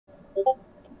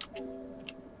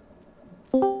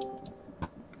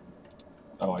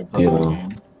Oh, I broke the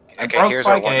game. Okay, here's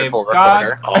our wonderful God.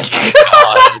 recorder. Oh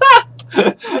my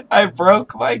god. I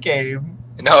broke my game.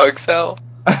 No Excel.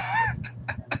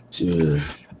 Dude,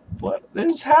 What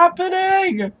is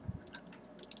happening?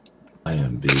 I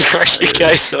am being Are you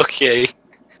guys okay?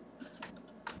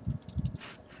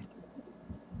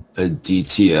 a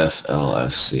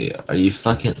DTFLFC. Are you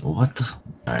fucking what the?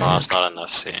 No, it's not enough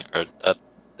C. Or that.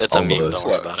 It's a meme. Don't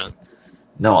worry about it.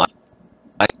 No,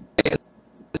 I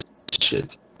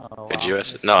shit. Oh, Did wow. you?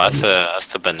 No, that's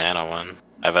the banana one.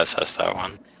 I've assessed that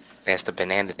one. That's the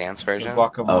banana dance version.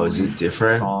 Oh, is it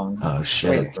different? Song. Oh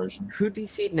shit. Version. Who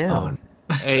DC'd now? Oh,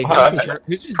 Hey,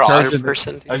 who's in Cross. charge of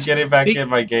Person. I'm getting back in.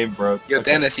 My game broke. Yo,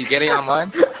 Dennis, you getting online?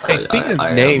 Hey, speaking I of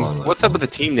am names, on what's up with the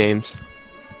team names?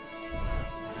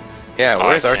 Yeah, Oh,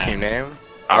 where's I our can't. team name?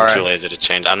 I'm Alright. too lazy to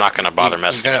change. I'm not gonna bother You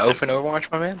messing. gonna with open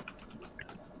Overwatch, my man?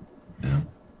 yeah.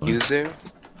 Yuzu?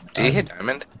 Did you hit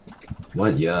Diamond?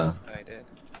 What? Yeah. I did.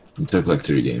 It took like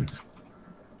 3 games.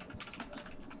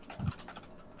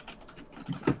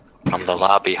 I'm the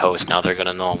lobby host. Now they're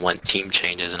gonna know when team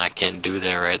changes, and I can't do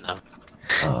that right now.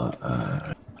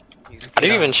 I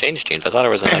didn't even change teams. I thought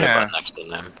there was another button next to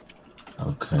them.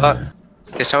 Okay.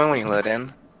 Just tell me when you load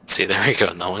in. See, there we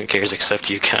go. No one cares except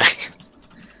you guys.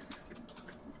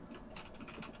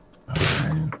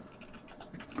 Alright.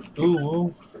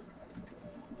 Ooh.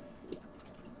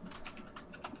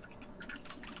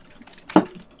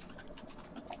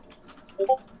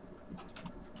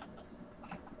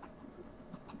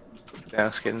 Yeah,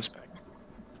 let's get inspected.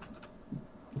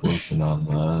 Working on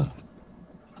that.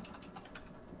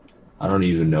 I don't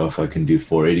even know if I can do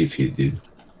 480p, dude.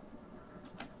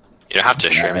 You don't have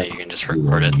to stream it. You can just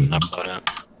record it and upload it.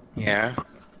 Yeah.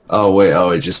 Oh wait,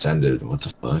 oh it just ended. What the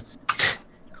fuck?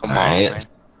 Come Alright.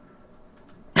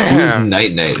 on. Who's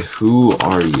Night Night? Who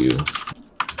are you?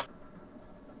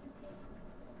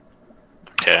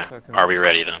 Okay. So can Are we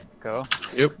ready then? Go.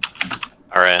 Yep.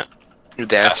 All right.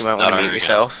 Dennis, you might want to mute again.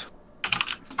 yourself.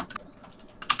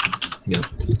 Yep.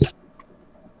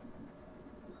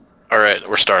 All right.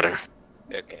 We're starting.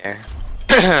 Okay.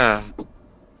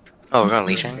 Oh, we're going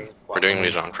leashing? We're doing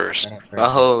Lijiang first.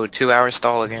 Oh, 2 hour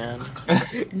stall again.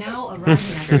 Now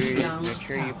arriving at the down Make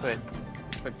sure you put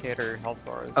spectator health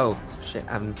bars. Oh shit,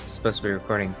 I'm supposed to be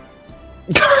recording.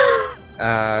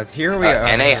 Here we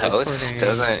are. NA host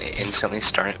recording. doesn't instantly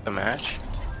start the match.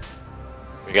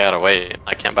 We gotta wait.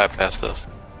 I can't bypass this.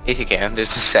 If you can,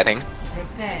 there's a setting.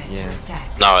 prepare Yeah. to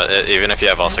attack. No, even if you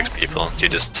have all 6 people, you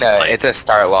just No, like. it's a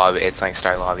start lobby. It's like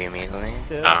start lobby immediately.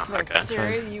 Ah, okay.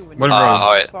 What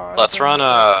Alright, let's run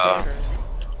Go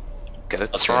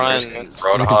let's to run Mexican.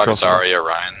 Roadhog, Zarya,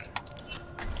 Ryan.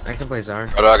 I can play Czar.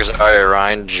 Roadhog, Zarya,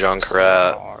 Ryan,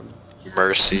 Junkrat,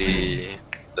 Mercy,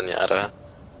 Zenyatta.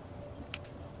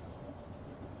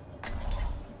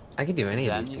 I can do any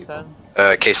of Zen, these you people.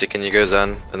 said? Casey, can you go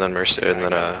Zen, and then Mercy, and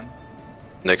then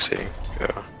Nixie, go.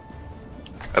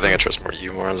 I think I trust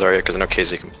you more on Zarya, because I know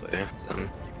Casey can play Zen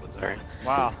with Zarya.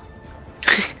 Wow.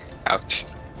 Ouch.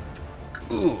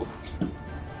 Ooh.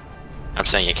 I'm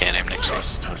saying you can't aim Nixie. You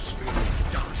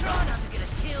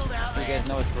guys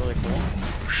know what's really cool?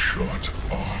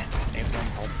 Aim from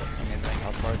health, I mean, like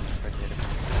health bars and spectator.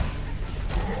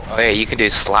 Oh yeah, you can do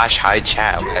slash hide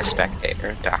chat with a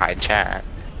spectator to hide chat.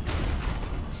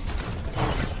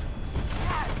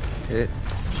 Hit.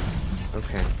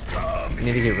 Okay. I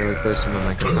need to get really close to my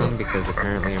microphone because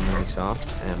apparently I'm really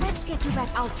soft, and Let's get you back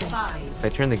out there. if I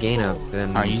turn the gain up,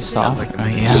 then Are you it's soft? like Oh, a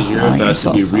yeah. Dude, you're Oh, about you're to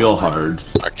so be soft. real hard.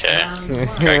 Okay. Round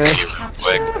Okay, one.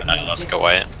 quick. Let's go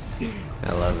white.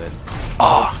 I love it.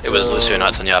 Oh, it was Lucio,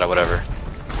 not Zenyatta, whatever.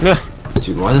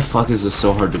 Dude, why the fuck is this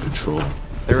so hard to control?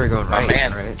 They were going right,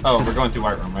 man. right? Oh, we're going through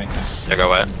white room, right? Yeah, go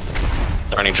white.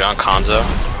 Turning Junk, Hanzo.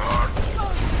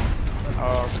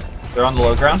 Oh, They're on the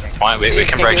low ground. Fine, we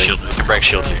can break shield. We can break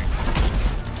shield here.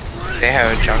 They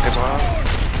have a junk as well.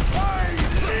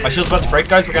 My shield's about to break,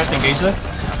 guys. We're gonna have to engage this.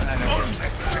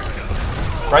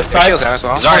 Right Their side. shields out as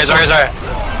well. Zarya, Zarya, Zarya.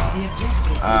 The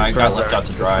objective. I got left out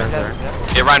to dry.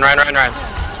 Yeah, Ryan.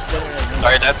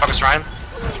 Zarya dead, focus Ryan.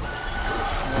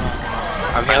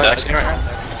 I'm healing dead. actually right now.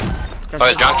 Oh,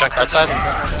 it's Junk, right side.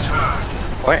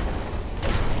 What?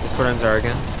 Just put on Czar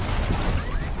again.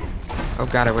 Oh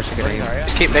god, I wish I could aim.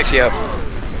 Just keep Nixie up.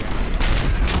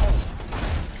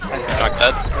 Junk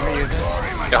dead.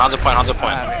 Yo, Hanzo point.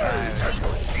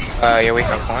 Yeah, we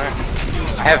have a point.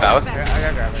 I have Valve.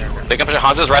 Pick up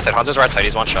Hanzo's right side,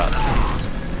 he's one shot.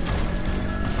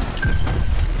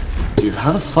 Dude,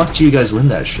 how the fuck do you guys win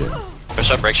that shit?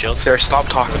 Push up, break shields. Sir, stop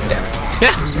talking down.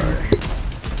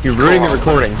 You're ruining the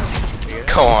recording.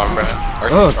 Go on, bro.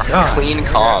 Oh, God. Clean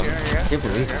calm. Can't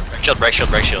believe it. Shield, break shield,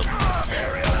 break shield.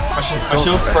 My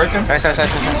shield's broken. Nice.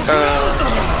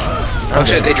 Oh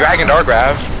shit, they dragoned our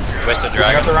grab. Wasted I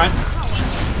got dragon. the Ryan.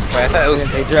 Wait, I thought it was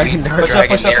They dragged our Push up,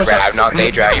 dragon push up, their push up. grab, not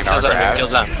they dragging our Kills them, grab.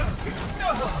 kills them.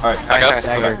 Alright. Nice.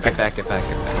 Get back.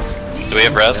 Do we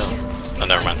have res? Oh,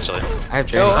 never mind, still. I have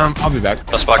dragon. I'll be back.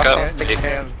 Let's block up.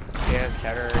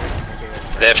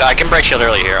 I can break shield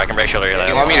early here. I can break shield early.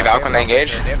 You want me to Valk when they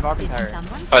engage?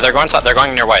 Oh, they're going top. They're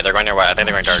going near white. They're going near white. I think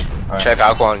they're going dark. Should I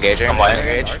Valk while engaging? I'm white.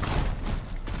 Engage?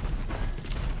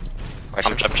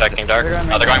 I'm checking dark.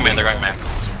 Oh, they're going main. They're going main.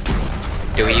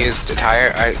 Do we use the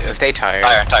tire? If they tire.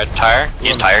 Tire.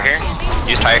 Use tire here.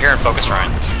 Use tire here and focus Ryan.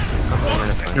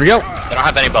 Here we go. They don't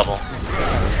have any bubble.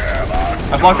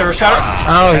 I blocked their shadow.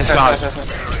 Oh, he saw it.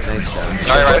 Nice job.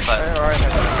 Sorry, right side.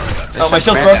 Oh, my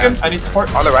shield's broken. I need support.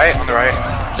 On the right.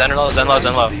 Zen low.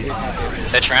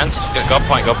 They trans. Go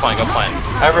point. I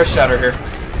have a shatter here.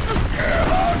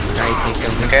 Now you can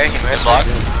kill me. Okay, he Nice missed. block.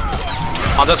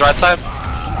 Hanzo's right side.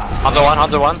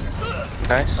 Hanzo 1.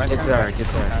 Nice. Get there.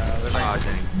 Oh,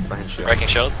 dang. Behind shield. Breaking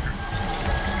shield.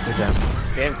 Good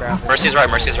job. Mercy's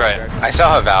right. I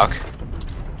saw a Valk.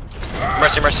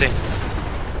 Mercy.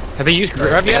 Have they used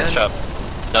grab yet? Finish up.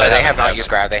 No, They have not used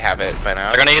grab, they have it by now.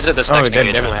 They're gonna use it this Oh, next they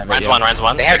engagement. definitely have it, Ryan's yeah.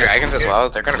 one. They have dragons as well,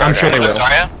 they're gonna grab I'm sure they dragons.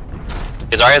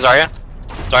 will. Zarya.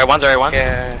 Zarya 1.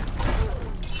 Yeah.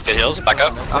 Good heals. Back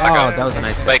up. Oh, that was a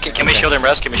nice hit. Wait, can we shield and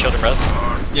res?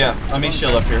 Yeah, let me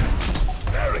shield up here.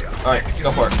 Alright,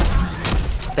 go for it.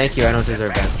 Thank you, I don't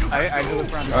deserve that.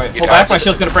 Alright, pull back, my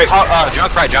shield's gonna break.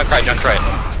 Junk right.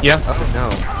 Yeah. Oh no,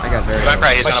 I got very Junk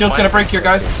right, he's My gonna shield's point. gonna break here,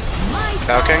 guys.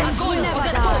 Falcon?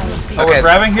 Oh, we're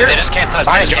grabbing here? They just can't touch.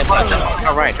 Behind They his just can't jump. touch.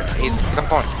 Oh, right, he's on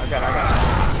point.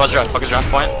 Focus junk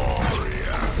point.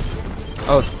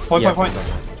 Oh, Point.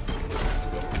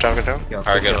 Good job.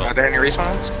 Alright, good. Are there any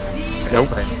respawns? Nope.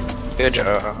 Good job.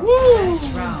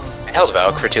 I held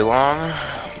Valk for too long.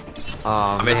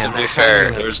 I mean, to be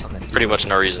fair, there's pretty much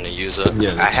no reason to use it.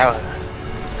 Yeah. I held.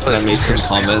 I made some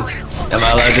comments. Am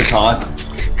I allowed to talk?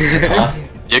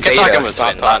 You can Beta, talk in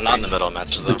stop between, not in the middle of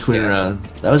matches though. Between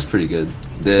rounds. That was pretty good.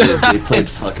 They played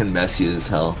fucking messy as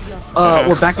hell.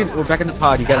 we're back in the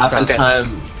pod. You gotta Half stop. the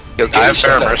time, Yo, Dive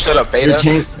fair, shut up, your Beta.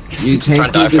 tanks need Trying to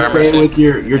to dive stay firm, with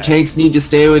your tanks need to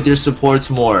stay with your supports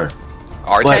more.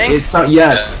 Our But tank? it's not.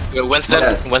 Yes. Yeah, Winston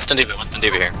Yes.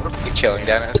 Diva here. You chilling,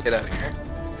 Dennis? Get out of here.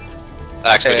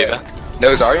 Actually, Diva.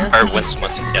 No Zarya? Or Winston,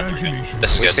 yeah.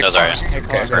 This is good, no Zarya.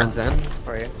 Okay. Zen Zen.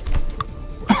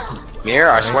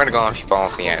 Mirror, I swear to God, if you fall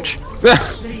off the edge.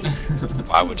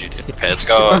 Why would you do? Okay, let's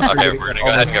go. Okay, we're gonna go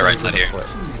ahead and go right side here.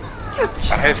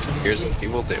 I have years of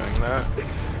people doing that.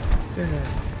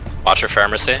 Watch your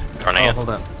pharmacy. Running Oh, it. hold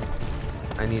up.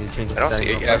 I need to change the I don't see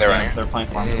setting. it. Yeah, they're running. They're playing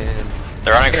pharmacy. And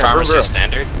They're running Yeah, pharmacy bro.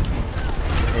 standard.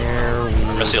 there we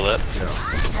Pharmacy lit. go.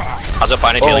 How's it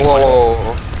finding Whoa, healing?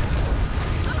 whoa.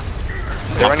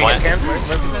 They're On running point. his camp?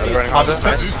 They're running How's this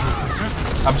fix?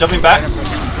 I'm jumping back.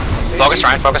 Focus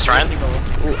Ryan.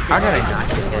 Ooh, how did I not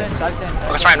get hit?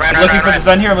 Focus Ryan. I'm looking for the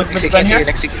Zen here. I'm looking for the Zen here.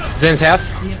 Zen's half.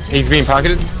 He's being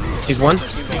pocketed. He's one.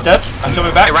 He's dead. I'm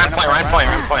jumping back. Hey,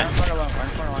 Ryan point.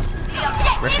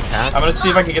 Rush is half. I'm gonna see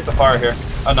if I can get the fire here.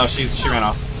 Oh no, she ran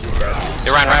off.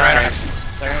 Hey, Ryan.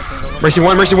 Mercy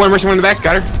one in the back.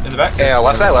 Got her. In the back. Yeah,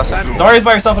 left side. Zarya's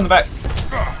by herself in the back.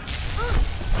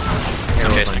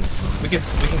 I'm chasing. We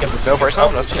can get this. No person?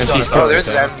 Oh, No, she's and on she's- us. Oh, there's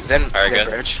Zen Alright, good.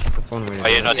 Bridge. That's one way to Oh,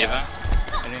 you do know it. Diva?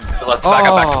 Let's back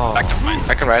to point.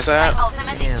 I can rise that.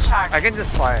 Damn. I can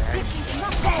just fly.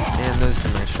 Man, those are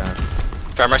nice shots.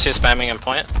 Pharmacy is spamming in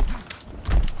point.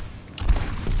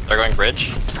 They're going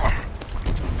bridge.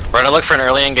 We're gonna look for an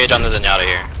early engage on the Zenyatta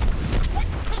here.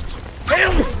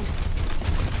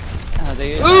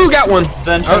 Ooh, got one.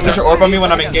 Zen, try to put your orb on me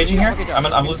when I'm engaging here.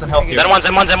 I'm losing health here. Zen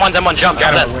one, jump,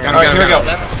 Got Zen. him. Alright, here we go.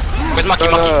 Where's Monkey?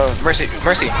 Mercy's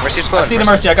I floating. see the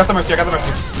Mercy. I got the Mercy.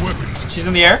 She's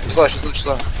in the air. She's low.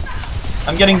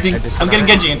 I'm getting Z. I'm getting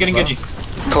Genji.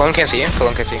 Cologne can't see you.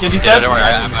 Genji's Yeah, dead. don't worry,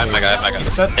 I have my guy.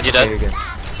 He's dead. Did you Okay, dead? you're good.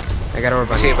 I got a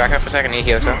orb on See, you. back up for a second. Need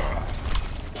heal too.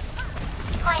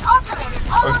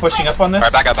 Are we pushing up on this?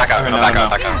 Alright, back out. Okay, No, no, back no.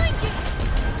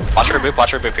 out. Watch her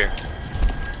boop here.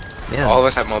 Yeah. All of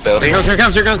us have mobility. Here it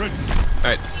comes. They're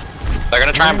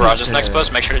gonna try and barrage this next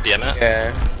post, make sure to DM it.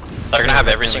 Yeah. They're gonna have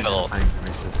every single...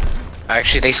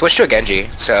 Actually, they switched to a Genji,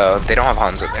 so they don't have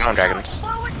Hanzo. They don't have dragons.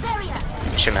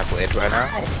 Shouldn't have Blade right now.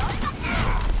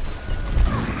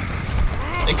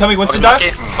 Incoming Winston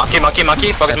Focus dive.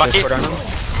 monkey, focus monkey.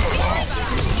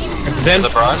 Zen. Is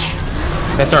it barrage?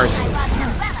 That's ours.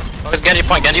 Focus Genji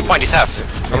point, he's half.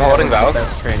 I'm holding Valve.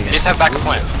 Best training. He's half back of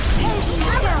point.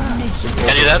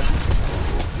 Genji dead?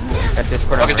 Got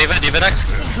Discord on Focus D.Va next.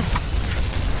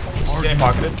 She's getting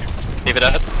pocketed. D.Va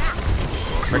dead.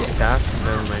 Mercy's half.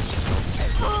 Never mind.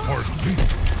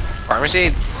 Pharmacy.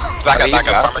 Back Oh, up, they back use up.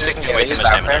 Valk? Pharmacy can Yeah, way they too use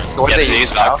much Valk damage. there? So what Yeah, did they they use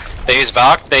use, Valk. They used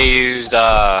Valk. They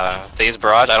used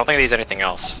Barrage. I don't think they used anything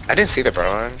else. I didn't see the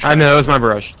barrage. I know, it was my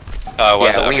barrage. Oh,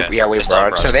 was Yeah, it? Okay. we Just all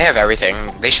barrage. So they have everything.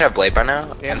 They should have blade by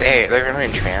now. Yeah. They're gonna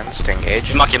entrance to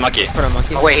engage. Monkey. Put on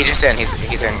monkey. Oh wait, he's just in.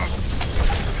 He's in.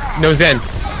 No Zen.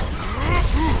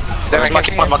 There's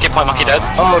monkey dead.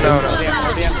 Oh no.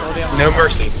 No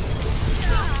mercy.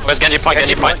 Where's Genji point?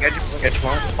 Genji point.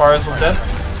 Fars was dead.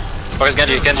 Where's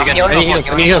Genji? Genji. Healing. I need heals.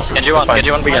 I need heals. Genji one. Fine.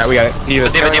 Genji one. We got it. D.Va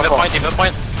D.Va. point. I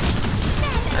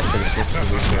should have switched to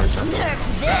Lucio or something.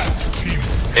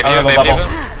 Baby I have a D.Va.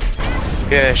 bubble.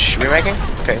 Yeah, remaking?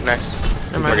 Okay, nice.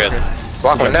 We're good.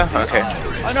 Block window? Okay.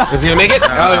 Is he gonna make it? Oh,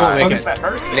 he won't make Focus it. that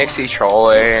Mercy. Nixie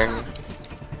trolling.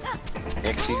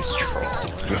 Nixie's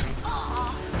trolling.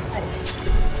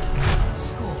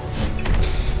 Score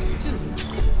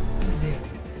 2-0.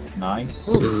 Nice.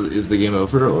 Is the game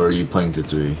over, or are you playing to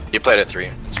 3? You played at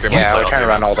 3. Scrimmage Yeah, played we're trying to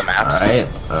run all the maps. Alright,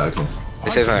 okay.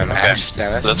 This isn't a match,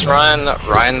 Dennis. Let's run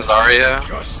Ryan Zarya.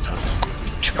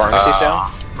 Pharmacy still?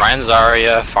 Ryan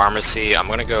Zarya, Pharmacy. I'm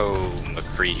gonna go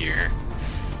McCree here.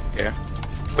 Yeah.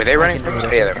 Were they running? Yeah,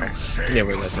 they were. Yeah,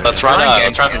 we're listening. Let's run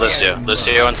Lucio.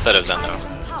 Lucio instead of Zendo.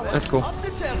 That's cool.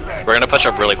 We're gonna push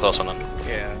up really close on them.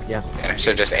 Yeah. Yeah,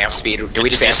 so just amp speed. Do we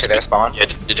just amp to their spawn? Yeah,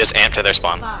 you just amp to their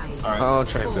spawn. I'll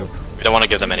try and move. We don't want to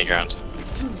give them any ground.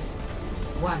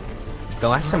 1. The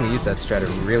last time we used that strat, it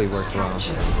really worked well.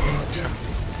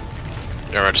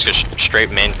 You know, we're just go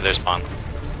straight main to their spawn.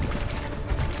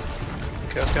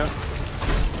 Okay, let's go.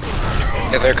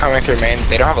 Yeah, they're coming through main.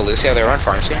 They don't have a Lucio, they're on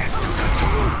pharmacy.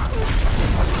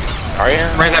 Are you?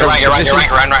 Ryan.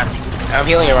 I'm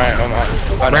healing you, Ryan.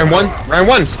 Round one. Round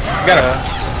one. Got it.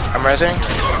 I'm resing.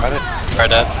 Are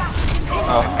dead.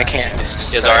 I can't.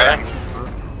 Is Zarya?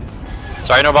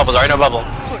 Sorry, no bubble.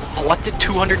 Oh, what did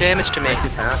 200 damage to me?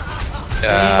 Mercy's half.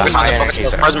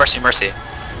 Where's Mercy?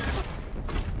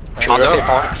 Should we rotate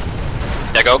point?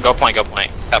 Yeah, go point.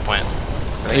 That point.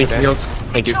 I need some heals.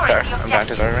 Thank you. Okay, I'm back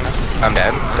to Zarya right now. I'm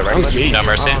dead. The right Oh, click. geez. No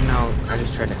Mercy. Oh no, I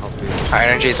just tried to help you. High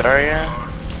energy Zarya.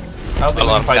 I don't think we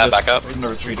Hold on, can fight this. back up. I'm gonna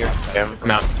retreat here. Yeah.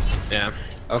 I'm out. Yeah.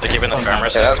 They're keeping the farm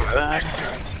Mercy. Yeah, that was my bad.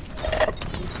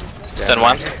 Send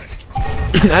one.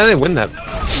 How did they win that?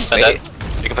 Send Wait.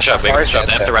 that. You can push up. They Far is have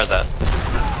dead, to res that.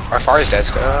 Our far is dead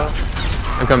still.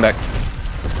 I'm coming back.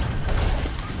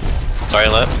 Sorry,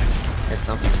 Lit. It's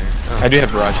something there. I do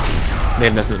have barrage. They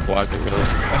have nothing to block it, really.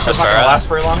 It's That's just not fair. gonna last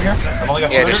very long here. I've only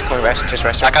got Yeah, 200. just can we rest? Just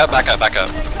rest. Back up.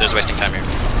 There's wasting time here.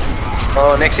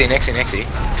 Oh, Nixie.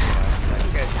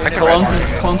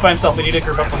 Clone's by himself. We need to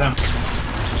group up with him.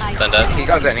 Send that. He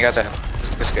goes in.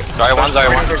 It's good. Sorry, one.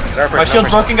 My shield's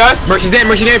broken, guys. Mercy's dead.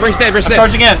 I'm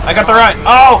charging in. I got the right.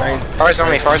 Oh! Far's on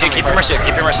me. Keep your Mercy up.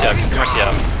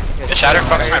 Get Shatter.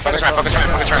 Focus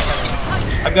Ryan.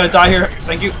 I'm gonna die here.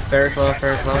 Thank you. Fair flow.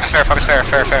 Focus fair.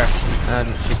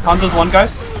 She's Hanzo's one,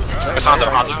 guys. Focus Hanzo.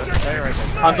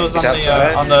 Hanzo's He's on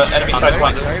outside. the enemy side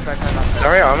one.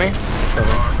 Zarya on me.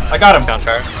 I got him. Down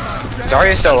fair.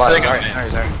 Zarya's still alive. Still got me.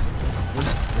 Zarya.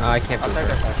 I can't do that.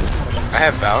 I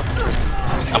have Valk.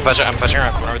 I'm pushing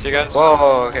around corner with you guys.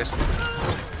 Whoa, okay.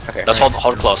 Okay. Let's hold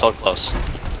close.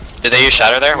 Did they use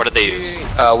Shatter there? What did they use?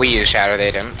 We use Shatter,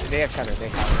 they didn't. They have Shatter,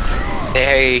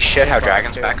 They should have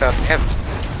Dragons back up. They have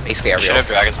basically They every should have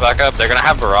Dragons back up. They're gonna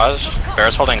have Barrage.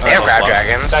 Bear's holding. They have close grab low.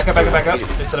 Dragons. Back up.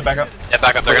 They said it back up. Yeah,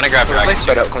 back up. They're gonna grab Can we play Dragons.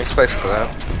 split up? Can we play split up?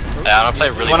 Yeah, I'm gonna play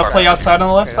really You wanna far play out. outside on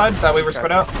the left side? That way we're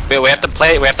spread out. We have to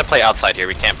play outside here.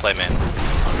 We can't play main.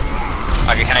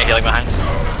 Okay, can I healing behind?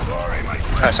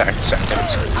 Oh, sorry.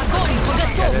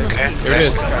 Okay. Here it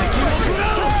is.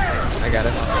 I got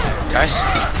it. Nice.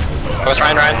 Focus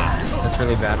Ryan. That's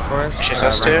really bad for us. She's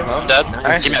us too. I'm dead.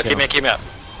 Nice. Keep me up.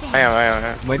 I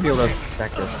am. Might be able to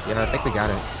stack this. Yeah, I think we got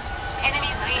it.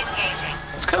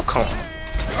 Let's go, Cole.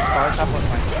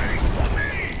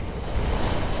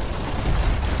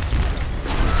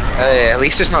 At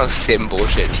least there's no sim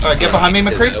bullshit. Alright, get behind me,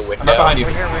 McCree. I'm right behind you.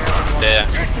 Yeah.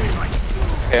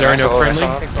 There are no friendly?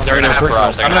 They're gonna have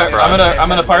Barrage. I'm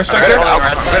gonna fire strike here.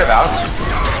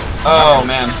 Oh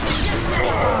man.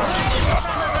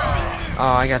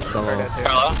 Oh, I got solo.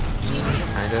 Hello?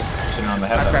 Kind of. Should've known the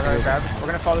head better. Grab. We're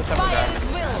gonna follow this up with grab.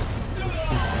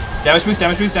 Damage boost.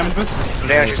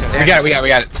 We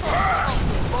got it.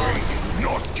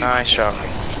 Nice shot.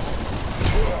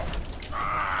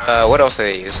 What else did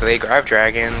they use? So they grab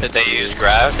dragon. Did they use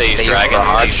Grab? They used They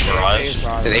Dragons. used They used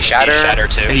Barrage. Did they shatter? Shatter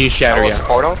too. They use Shatter, What's yeah. the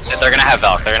portals? They're gonna have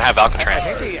Valk. They're gonna have Valk and I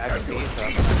Trance. think they used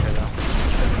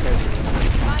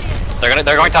They're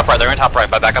going top right. They're going top right.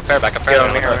 Back up fair. Back up fair.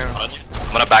 Yeah, They're here, gonna-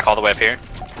 I'm gonna back all the way up here.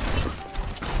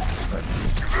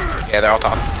 Yeah, they're all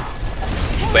top.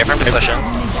 Wait for him to push in.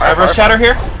 Reverse shatter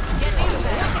here.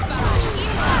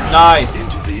 Nice.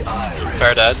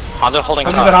 Fair dead. Hanzo holding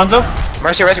Hanzo's at top. Hanzo.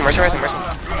 Mercy rising, Mercy rising, Mercy.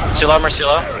 Mercy low, Mercy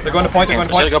low. They're going to point. They're going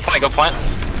to Mercy, point. go point.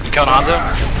 You killed Hanzo.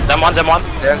 Them1.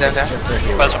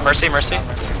 Zan. Mercy. Mercy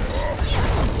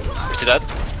dead.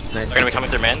 Nice. They're gonna be coming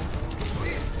through main.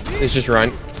 It's just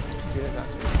run.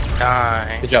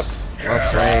 Nice. Good job.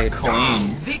 Well played.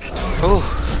 Clean. Ooh.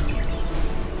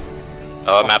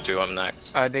 Oh, map do we want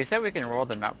next? They said we can roll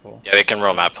the map pool. Yeah, we can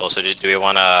roll map pool. So do we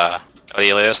want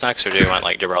Ilios next, or do we want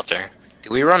like Gibraltar? Do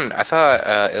we run? I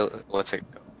thought, what's it?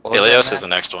 What was Ilios that is the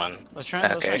map? next one. Let's try.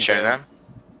 Okay, show them.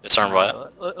 It's on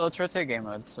what? Let's rotate game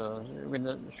mode. So we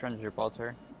can just run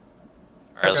Gibraltar.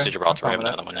 Alright, let's Okay, do Gibraltar. We I'm have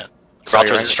fine another one yet. Sorry,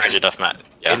 Gibraltar is right? a strange enough map.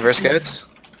 Yeah. Inverse goats?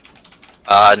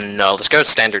 No, let's go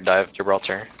standard dive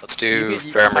Gibraltar. Let's do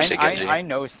Fair Mercy Genji. I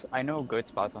know good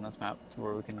spots on this map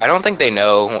where we can. I don't think they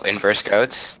know inverse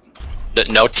goats.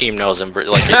 No team knows him. Like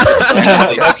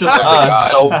it's That's just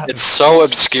us. it's so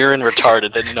obscure and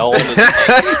retarded that no one is.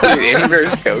 Dude,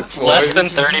 inverse goats. Less than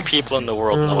boys. 30 people in the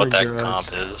world know Oh what my that gosh.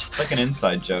 comp is. It's like an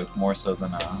inside joke more so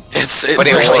than It But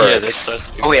it really works. is. It's so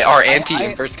stupid. Oh wait, our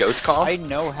anti-inverse goats comp? I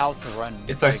know how to run.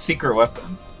 It's our like, secret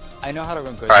weapon. I know how to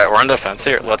run good. Alright, we're on defense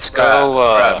here. Let's go.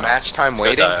 Bruh, match time go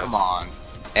waiting? dive. Come on.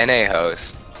 NA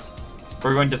host.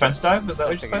 We're going defense dive. Is that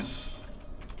what you said?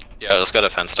 Yeah, let's go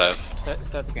defense dive.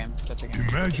 Start the game. Start the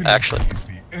game. Actually,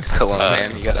 Come on,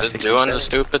 man. You gotta is it fix doing the this.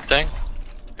 stupid thing?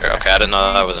 Here, okay, I didn't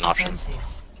know that was an option.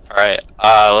 Defenses. Alright,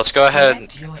 let's go ahead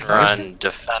and run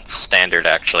defense standard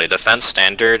actually. Defense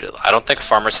standard, I don't think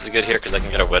farmers is good here because I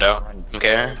can get a widow.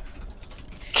 Okay.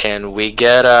 Can we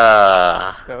get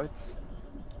Goats.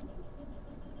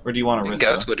 Or do you want to risk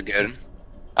Goats would good.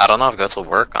 I don't know if goats will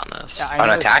work on this. Yeah, I On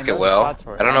know attack I know it the will. spots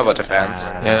for it. I don't know about the defense.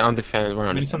 spots for it. Yeah, on defense, we're We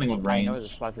on need defense. something with I know the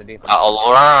range. spots that deep.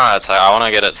 I want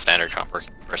to get it standard comp working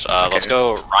first. Let's Okay.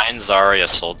 go Ryan Zarya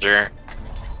Soldier,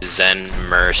 Zen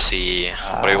Mercy.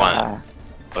 What do you want?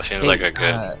 What seems like a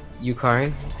good...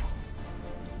 Yukari?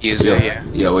 Use it, yeah.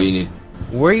 Yeah, what you need?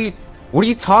 What are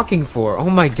you talking for? Oh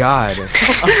my god.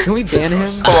 Can we ban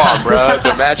him? Come on, bro.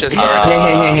 The match is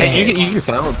Hey, you can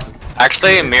silence.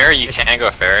 Actually, Mirror, you can go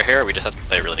fair here. We just have to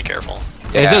play really careful.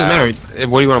 Yeah, it doesn't matter.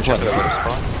 What do you want to play?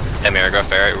 Yeah, Mirror, go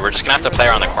fair. We're just gonna have to play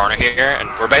around the corner here, and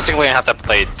we're basically gonna have to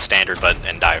play standard but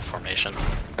in dive formation.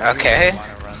 Okay.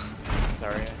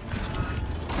 Sorry.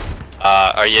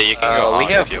 Oh yeah, you can go we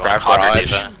Hog have if you want. Grab Hog or Barrage.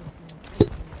 Diva.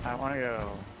 I want to go.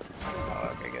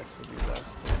 I guess would be best.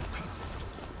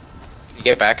 You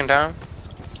get back in time?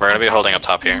 We're gonna be holding up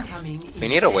top here. We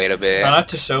need to wait a bit. Try not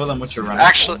to show them what you're running.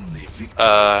 Actually,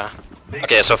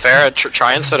 okay, so Farah,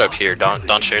 try and sit up here.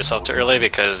 Don't show yourself too early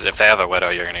because if they have a widow,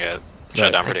 you're gonna get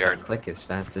shut down pretty hard. Click as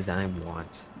fast as I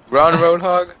want. Run,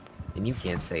 Roadhog. And you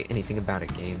can't say anything about a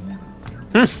game.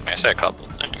 I say a couple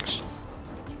of things.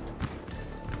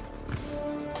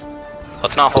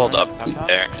 Let's not hold up Top?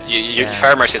 there. Yeah.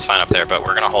 Fire Mercy's fine up there, but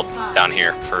we're gonna hold down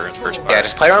here for the first part. Yeah,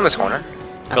 just play around this corner.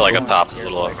 I feel like up top is a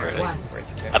little overrated. One.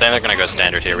 I think they're gonna go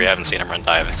standard here. We haven't seen them run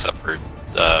dive except for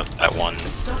that one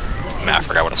map. I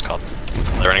forgot what it's called.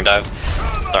 Learning dive.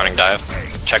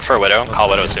 Check for a widow. Call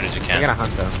widow as soon as you I can. got a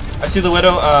Hunto. I see the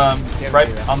widow. Right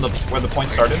on the where the point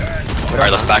started. All right,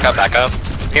 let's back up.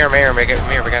 Mirror, we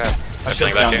got it. My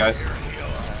shit's back down, here. guys.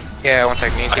 Yeah, one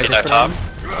second. I hit dive top.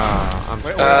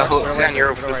 Who, Zan,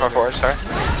 you're far forward, sorry.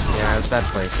 Yeah, it's bad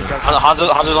place.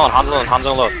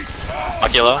 Hanzo low.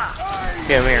 Monkey low.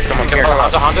 Yeah, Mirror, come on, Come Mirror,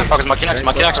 on, Hanzo. Focus Monkey next.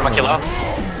 Monkey low.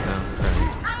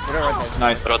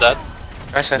 Nice. Widow dead.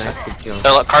 Nice. Nice, good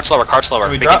kill. Cart's lower. Can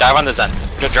we We drop? can dive on the Zen.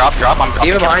 Good drop. I'm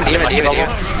Diva behind, I'm Diva.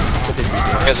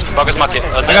 Focus Monkey.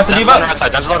 I got the Zen's Diva. on the right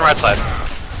side. Zen's on the right side.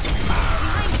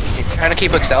 Trying to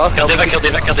keep Excel up. Kill Diva. Keep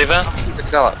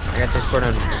Excel up. I got Discord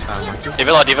on Monkey.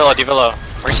 Diva low.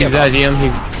 Where's he He's at? at DM,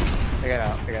 he's... I got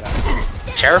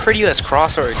out. Should I refer to you as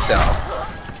Cross or Excel?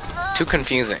 Too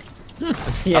confusing. Yeah, Okay,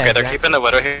 they're exactly. keeping the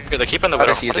widow here. They're keeping the How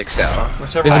widow. does he use Excel?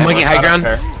 Whichever There's a one monkey works high out ground.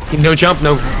 up there. No jump,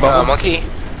 no bubble. Monkey.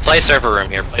 Play server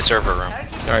room here.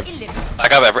 Alright.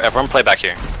 Back up. Everyone play back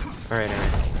here. Alright.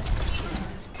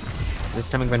 This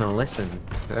time I'm gonna listen.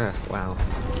 Ugh, wow.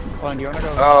 Clone, do you wanna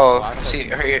go? Oh, see,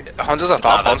 Hanzo's up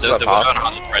top. Hanzo's up The top. widow and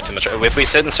Hanzo right too much. If we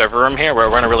sit in server room here,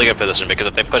 we're in a really good position because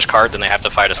if they push card, then they have to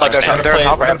fight us like they're standard. They're We're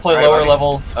top gonna right. play Right, lower right.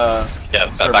 level. Yeah,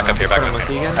 server back up here. Put on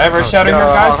Monkey again? I have a shatter here,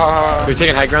 guys. They're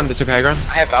taking high ground, they took high ground.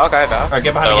 I have Valk. Alright,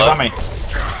 get behind me.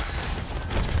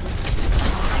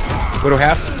 Widow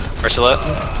half. Ursula,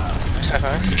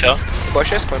 Nice. you kill.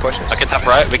 Bushes, quick bushes. Okay, top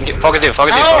right. We can get focus D.Va.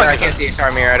 Focus D.Va. Oh, Focus I D.Va. can't see.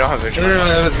 Sorry, Mirror. I don't have vision.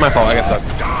 No, it's my fault. I got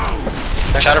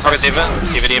stuck. Shatter focus D.Va.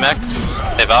 D.Va D-Mac.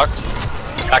 They valked.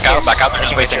 Back out. Back out. They're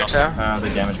just wasting us.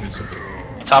 They damaged me. So.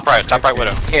 Top right. Top right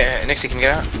Widow. Yeah, Nixie can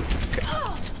get out.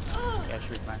 Yeah,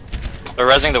 shoot, man. They're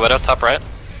rezzing the Widow. Top right.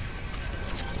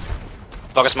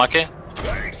 Focus Monkey.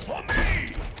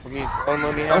 Oh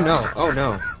no, oh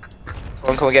no.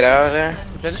 Can we get out of there?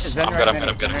 Is that I'm good, I'm good,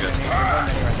 I'm good, I'm good.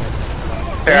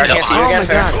 Fair, I can't see you Oh again, my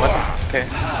Fair. God. Okay.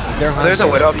 They're Oh, there's a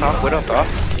hunted. Widow up top, Widow up top.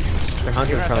 Their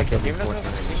hunter would probably kill me before.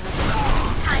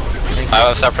 I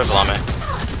have a set for Lame.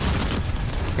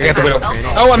 I got the Widow.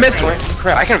 Oh, I missed.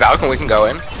 Crap. I can Valk and we can go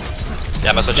in.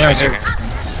 Yeah, mess with Yeah, Tracer here. here.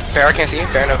 Fair, I can't see you.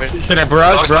 Fair, no vision. Should I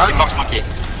barrage? Fox Monkey.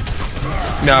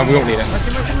 No, we won't need it.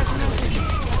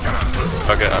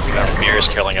 Okay, Mirror's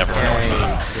killing everyone.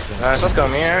 So let's go,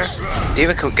 Mirror.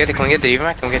 D.Va, can we get the D.Va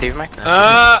Mac? Can we get D.Va Mac?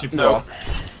 No.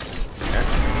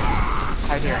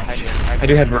 Hide here, hide here, hide I here.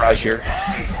 do have barrage here.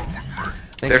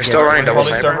 They're still running double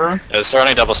Holding server sniper. room? It's still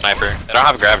running double sniper. They don't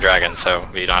have Grav Dragon, so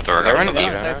we don't have to worry They're about running it.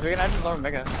 D.Va. So we can actually lower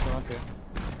Mega if we want to.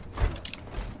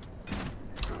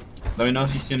 Let me know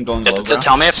if you see him going Yeah, low. so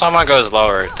tell me if someone goes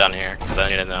lower down here, because I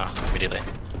need to know immediately.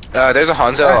 There's a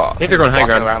Hanzo. I think they're going high walking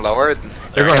ground. around lower.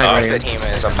 They're going high The ground. team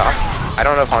is up top. I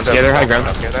don't know if Hanzo. Yeah, they're high ground.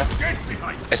 Up here though.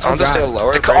 Is Hanzo still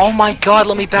lower? Oh my god,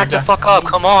 let me back the fuck up,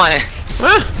 come on!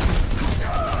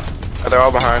 Are they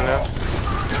all behind now?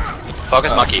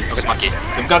 Focus Monkey, focus Monkey.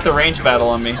 They've got the range battle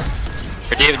on me.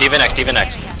 Or D.Va next, D.Va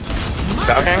next.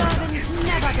 Falcon?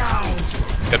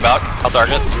 Good Valk, help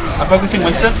target. I'm focusing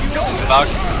Winston. Good Valk.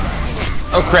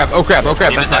 Oh crap, oh crap, oh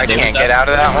crap. D.Va's I dead, can't D.Va's get out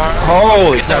of that one.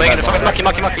 Holy He's still making it, focus Monkey,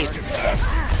 Monkey, Monkey.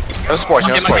 No sports,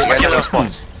 no Monkey, sports. monkey, You guys monkey, no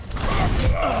monkey.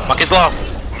 sports. Monkey's low.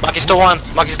 Monkey's still one.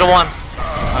 Monkey's still one.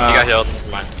 He got healed.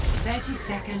 Never mind. 30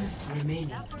 seconds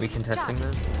remaining. We contesting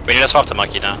them? We need to swap to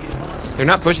Monkey now. They're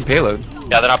not pushing payload.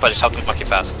 Yeah, they're not, but just help the Monkey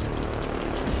fast.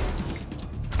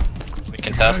 We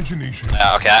can test.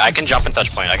 Yeah, okay, I can jump and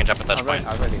touch point. I can jump and touch point.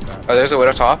 I've already got. Oh, there's a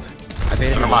Widow top. I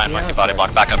made it. Never mind, Monkey body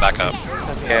block. Back up, back up.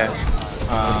 Yeah.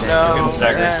 We're getting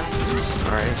staggers.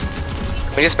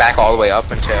 Alright. We just back all the way up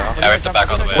until. Yeah, we have to back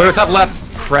all the way Widow up. top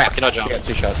left. Crap. Okay, no jump. I got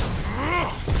 2 shots.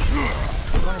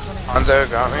 Hanzo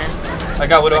got me. I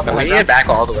got Widow off the We high need to ground. back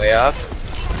all the way up.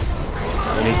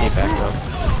 We need to get back though.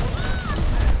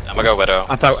 I'm gonna go Widow.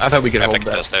 I thought we could I hold picked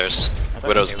that. those stairs.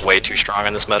 Widow's way too strong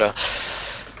in this meta.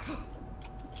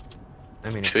 I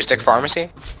mean, Should we stick pharmacy?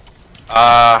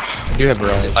 I do have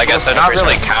barrage. I guess they're not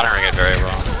really countering it very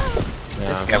well.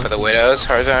 Yeah, for the Widows,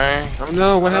 Harzari. Oh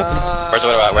no, what happened? Where's the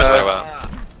Widow at? Where's the Widow at?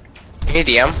 You need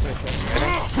DM.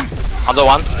 Hanzo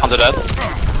 1, Hanzo dead.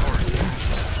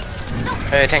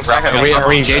 Hey, tanks back up. Are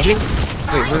we engaging?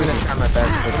 Wait, who did I try my best,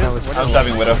 but that was I was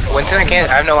stabbing Widow. Winston, I can't.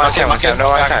 I have no last time. Winston, I have no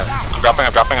last time. I'm dropping,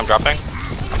 I'm dropping, I'm dropping.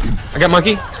 I got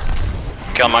monkey.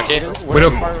 Kill Monkey. Widow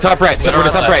top right. Widow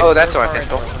top right. Oh, that's my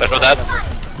pistol. Widow dead.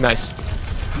 Nice.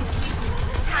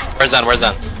 Where's Zen? Where's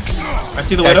Zen? I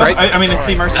see the Back Widow. right. I mean, I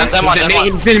see Mercy. Zen 1, Zen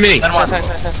 1. Mini. Zen 1.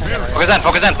 Focus Zen,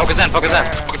 focus Zen, focus Zen, focus Zen.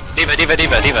 Focus D.Va, D.Va,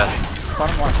 D.Va, D.Va.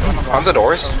 Bottom one, bottom one. Hanzo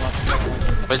doors.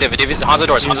 Where's D.Va? D.Va, Hanzo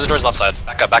doors left side.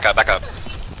 Back up, back up, back up.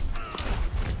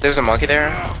 There's a monkey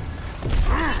there.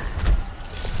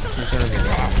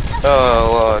 Oh,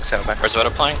 whoa, except back. Where's Widow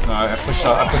playing? No, I pushed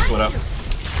Widow.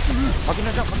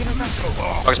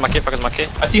 Focus Monkey.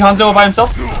 I see Hanzo by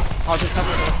himself. Oh, just cover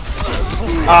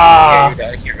it. Ah.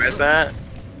 I can't rest that.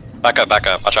 Back up, back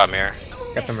up. Watch out, Mirror.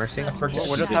 got the mercy. We're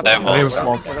just top. They have walls.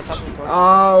 We're just top.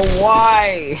 Oh,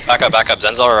 why? Back up.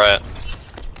 Zen's alright.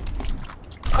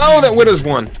 Oh, that Widow's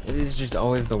one. It is just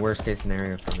always the worst case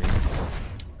scenario for me.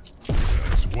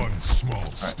 That's one small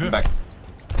Alright, step. I'm back.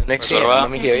 Nixie, Widow out.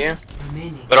 let me heal you.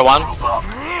 Remaining. Widow 1.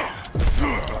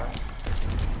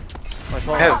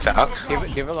 I have Valk.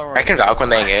 I can Valk when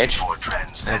they engage.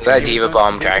 That D.Va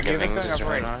bomb dragon things is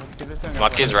right on.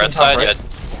 Monkey's red side, yeah.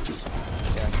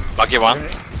 Monkey 1.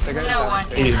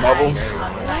 He's bubble.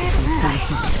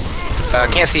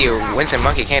 Can't see you. Winston,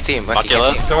 monkey, can't see you. Monkey, Monkey can't see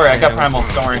left. you. Don't worry, I got primal.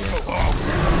 Don't worry.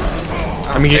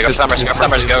 I'm gonna Okay, get go this. for that mercy, go for that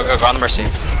mercy. Go on the mercy.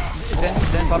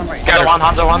 Then bottom right.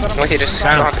 Hanzo 1. With you, just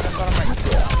Bottom right.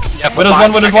 Yeah,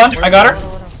 Widow's one. I got her.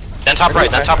 Then top right,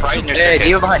 Zen top right in your Hey, staircase.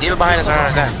 D.Va behind us on our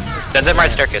attack. Then Zen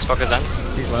right staircase, focus Zen.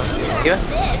 D.Va?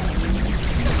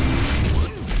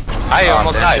 I Oh,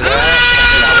 almost I'm dead died. to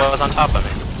that. That was on top of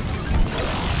me.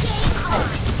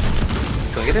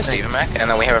 Can we get this D.Va mech? And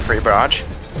then we have a free barrage.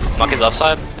 Monkey's left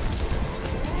side.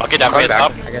 Monkey down, Coming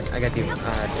Monkey top. I got the.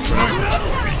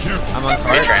 I'm on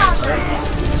Free card. trans.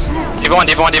 D.Va 1.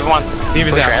 Diva's Full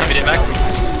out. trans. D.Va back.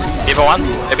 D.Va 1.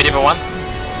 Maybe D.Va 1.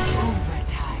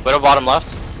 Widow bottom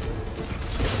left.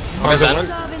 Focus Zen.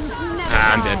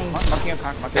 Ah, I'm dead. Monkey on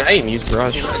cock, monkey I on didn't use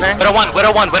brush. There? Widow one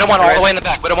all the way in the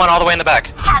back. Widow one all the way in the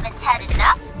back.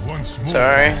 Once more.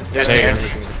 Sorry, there's the There. end.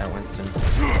 Everything with that Winston.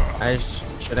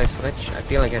 Should I switch? I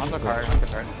feel like I One's should a card, switch. one's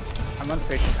a card. I'm on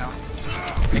spaceship now.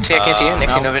 Nixie, I can't see you.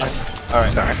 Nixie, no vision. Alright,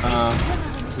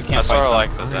 we can't I fight. sort of now.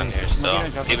 like this end here still.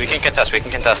 We can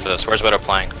contest this. Where's Widow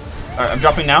playing? Alright, I'm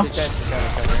dropping now. He's dead, he's dead,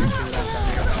 he's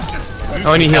dead.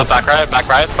 Oh, and he Heal, heals. back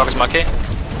right, focus monkey.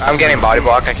 I'm getting body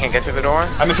blocked. I can't get through the door.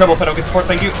 I'm in trouble if I don't get support,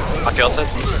 thank you. Monkey ulted.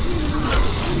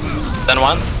 Then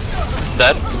one.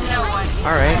 Dead.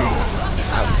 Alright.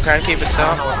 Trying to keep it so.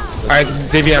 Alright,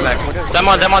 Davey, I'm back.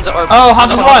 Zenmon's. Oh,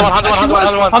 Hanzo's won! Hanzo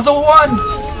won. Hanzo won!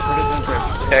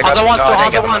 Okay, I got- Hanzo won, oh, still I didn't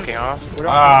Hanzo get the won. monkey off.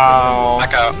 Wow.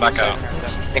 Back out.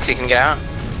 Nixie can get out.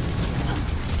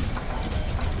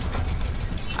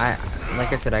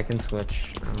 Like I said, I can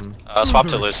switch. Swap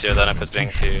to Lucio then if it's being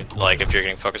too, like if you're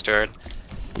getting focused too hard.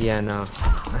 Yeah, no.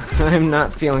 I'm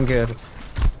not feeling good.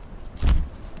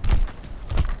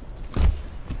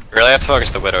 We really have to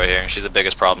focus the Widow here. She's the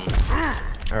biggest problem.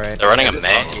 Alright. They're running a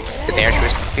May. The damage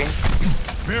boost monkey.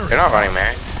 They're not running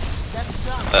Mary.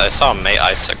 I saw a May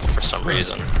icicle for some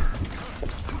reason.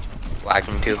 Lagged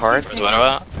him too hard. Where's Widow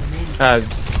at? Who's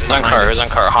Who's on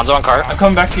car? Hanzo on car. I'm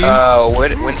coming back to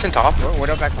you. Winston top.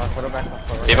 Widow back off, Widow back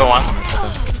off. Diva one.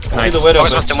 I see the widow.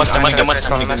 Focus Winston. She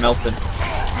get melted.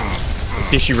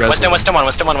 See, she res. Winston one.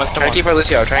 Trying to keep her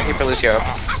Lucio.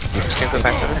 Just gonna put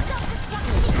past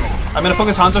her. I'm gonna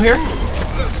focus Hanzo here.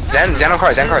 Zen on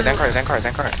car.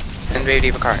 Then baby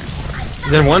Diva car.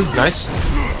 Zen one, nice.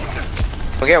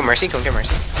 Go get Mercy.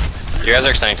 You guys are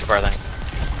extending too far, I think.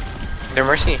 They're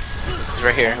Mercy. He's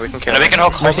right here. We can kill No, him. we can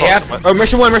hold Mercy close. F. Oh,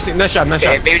 Mercy one, Mercy. Nice shot.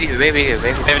 Okay, baby Diva. Baby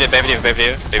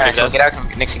Diva. Alright, so get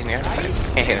out. Nixie can get out.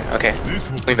 Can't hit it. Okay. This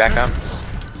will We back up.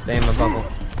 Stay in my bubble.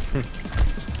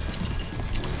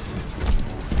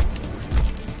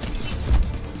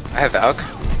 I have Valk.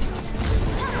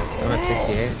 I'm at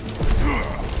 68.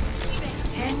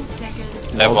 10 seconds.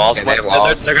 They have walls. Okay, they have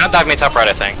walls. They're gonna dog me top right,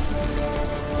 I think.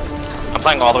 I'm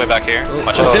playing all the way back here.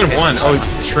 Watch Oh, out. it's in one. Oh,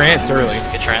 tranced early.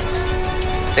 Get trans.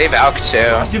 They have Valk I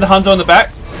too. see the Hanzo in the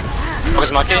back.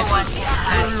 Focus monkey.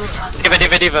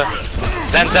 Diva.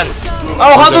 Zen.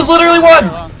 Oh, Hanzo's literally won!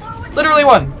 Literally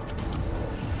won!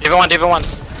 Diva one.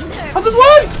 Hanzo's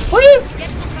won! Please!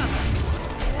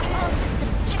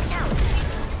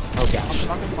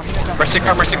 Mercy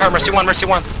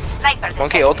one.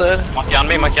 Monkey ulted. Monkey on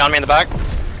me in the back.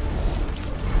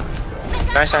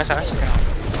 Nice.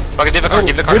 Focus Diva car.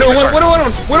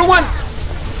 Widow one.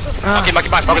 Monkey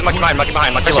behind. Focus monkey behind.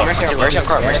 Monkey low. Mercy on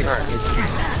car.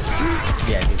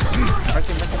 Yeah,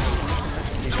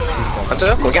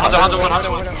 Hanzo, go get Hanzo. Hanzo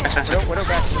one.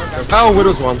 Nice. Oh,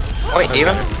 Widow's one. Oh wait,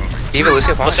 Diva,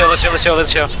 Lucio, pawn. Lucio.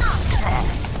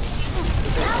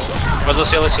 Where's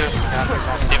Lucio?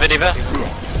 Diva.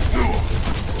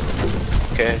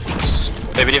 Okay.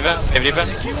 Baby Diva.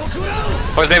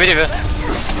 Where's Baby Diva?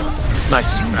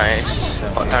 Nice.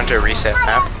 Oh, time to reset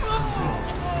map.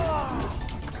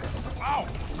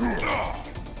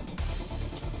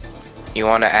 You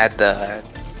want to add the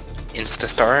insta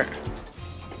start?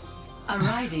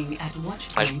 Arriving at watch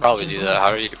point. I should probably do that.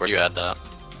 Where do you add that?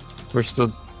 We're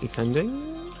still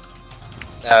defending.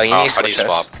 Oh, you need to How do you switch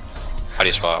swap? those. How do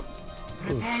you swap?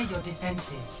 Prepare your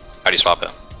defenses. How do you swap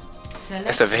it? Select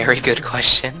That's a very good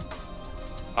question.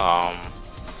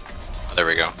 There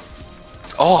we go.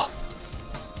 Oh.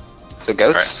 So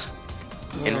goats.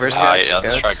 Inverse goats. Yeah,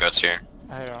 let's try goats. goats here.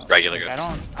 I don't. Regular like,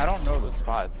 goats. I don't know the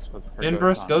spots with her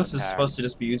Inverse goats on Ghost is attack. supposed to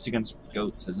just be used against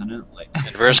goats, isn't it? Like,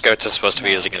 Inverse goats is supposed to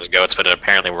be used against goats, but it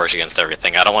apparently works against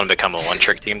everything. I don't want to become a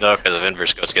one-trick team though, because if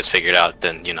inverse goats gets figured out,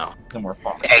 then you know. then we're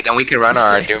fucked. Hey, then we can run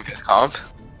our Doomfist comp.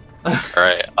 All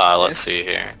right, let's see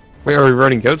here. Wait, are we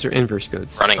running goats or inverse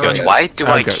goats? Running goats. Okay. Why do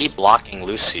I Goats. keep blocking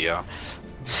Lucio?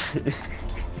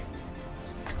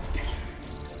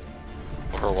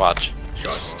 Overwatch.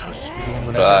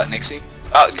 Nixie.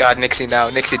 Oh god, Nixie, no.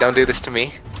 Nixie, don't do this to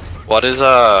me. What is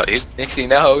he's Nixie,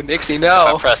 no. Nixie, if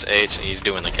I no. press H and he's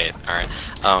doing the K. All right.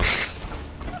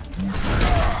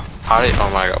 How do you, oh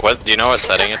my god, what, do you know what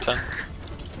setting it's in?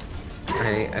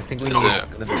 I think we Is need it-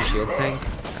 another shield tank.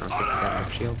 I don't think we got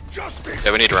enough shield.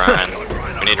 Yeah, we need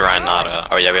Ryan. We need Ryan, not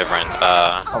oh yeah, we have Ryan.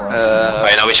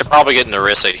 Wait, no, we should probably get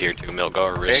Narissa here too. Milgo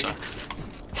or Rissa.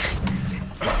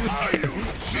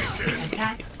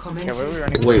 attack Yeah, commencing. where are we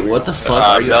running? Wait, what the fuck?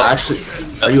 Are you Bill- actually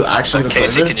gonna play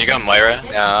Casey, this? can you go Moira?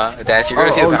 Dance, you're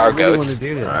gonna see the power I really want goats. to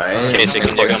do this. Alright. Casey, can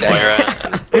you go Of course.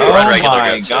 Moira? And Oh run regular my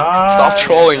goats. god! Stop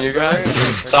trolling, you guys.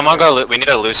 Someone go. We need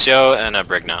a Lucio and a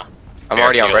Brigna. I'm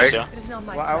already on break.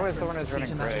 Well, I was the one who's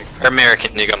running break. Or Mirror,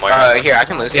 can you go Moira? Here, I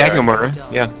can lose. Yeah, I can go Moira.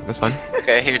 Yeah, that's fine.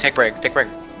 Okay, here, take break, take break.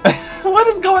 What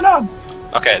is going on?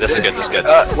 Okay, this is good, this is good.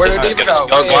 Where This did is Diva good.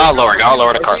 go? Go out lower,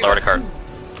 lower to cart, lower to cart.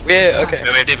 Yeah, okay. We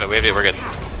have Diva, we have Diva, we're good.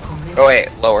 Oh wait,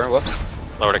 lower, whoops.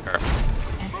 Lower to cart.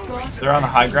 They're on the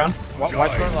high ground. Watch one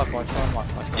left, watch one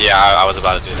left. Yeah, I was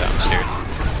about to do that, I'm scared.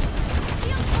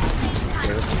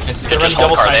 They're Just running hold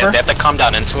double cart, they sniper. have to come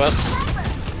down into us.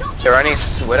 They're running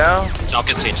Widow. Don't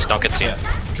get seen, just don't get seen.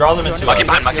 Draw them into Monkey us.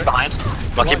 behind, monkey behind.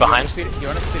 Monkey behind. You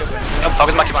wanna speed up in? Nope,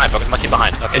 focus monkey behind, focus monkey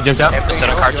behind. Okay, It jumped out. Just sit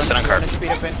on cart, just sit on You cart. wanna speed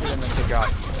up into them and take out.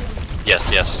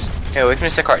 Yes, yes. Yeah, we can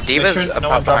just take cart. Diva's sure no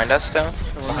up one behind drops- us still.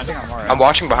 We're missing on Mora. I'm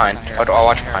watching behind. I'll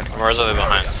watch behind. Where's the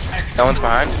behind? No one's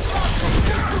behind.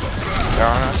 They're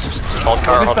on us. Just hold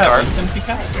cart, Focus hold that cart. Winston if you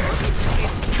can.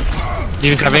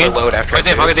 Diva's coming in. Reload after. Focus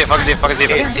Diva, focus Diva, focus Diva, focus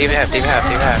Diva. Diva have.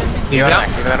 He's out.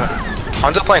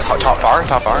 Hanzo playing top far.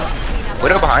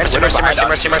 Widow behind. Mercy, Widow mercy, behind.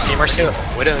 mercy, mercy, mercy,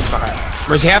 mercy. Widow's behind.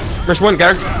 Mercy half. Mercy one.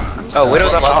 Got her. Oh,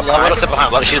 Widow's up top. Let her sit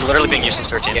behind. She's literally being useless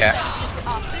 13. Yeah.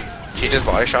 She's just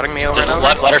body shotting me over Just and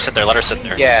over. let her sit there, let her sit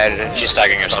there. Yeah. She's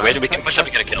staggering herself. Wait, we can push up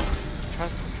and get a kill.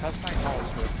 Trust my calls.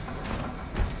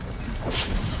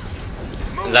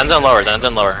 Zen's in lower, Zen's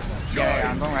in lower. Yeah,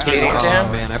 I'm going Speeding around. to him.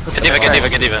 Oh man, I put Get the Diva, get flash Diva,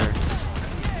 get Diva.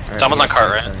 Alright, Someone's on we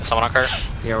cart, got right? Someone on cart?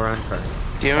 Yeah, we're on cart.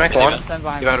 Do you make Diva. one? Send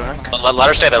behind. You got send one? behind. Let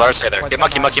her stay there, let her stay there. Watch Get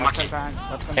send mucky, behind, mucky, watch mucky. send behind,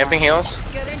 watch send Camping behind. heals.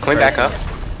 Can we back up?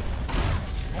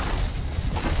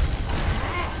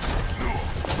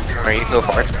 Alright, you can go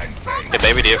for it. Get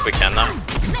baby D if we can now.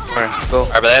 Alright, go.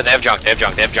 Alright, but they have junk, they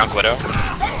have junk Widow.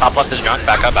 Top left is junk,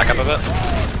 back up a bit.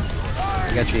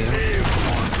 I got you.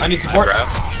 I need support. Grab.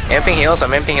 Amping heals.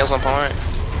 I'm amping heals on point.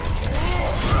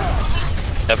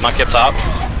 Have monkey up top.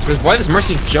 Why does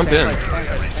Mercy jump in?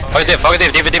 Focus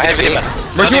Diva, Diva, I have Diva.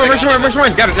 Mercy one. Mercy one. Mercy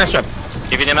one. Got it. Nice job.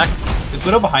 Diva D Mac. Is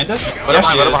Widow behind us? Widow Yeah,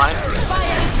 she behind, Widow is. behind.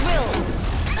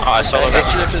 Oh, I soloed It's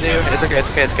that. just a dude. It's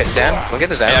okay. Zen, we'll get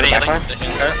the Zen. Yeah, Backline.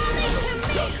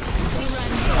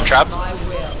 I'm trapped.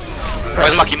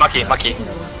 Where's Mucky?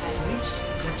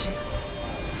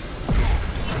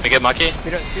 We get Mucky?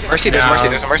 Mercy, there's Mercy.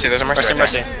 There's a Mercy. Mercy, right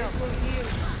mercy.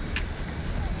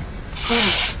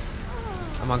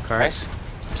 I'm on cart. Nice.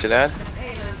 See that?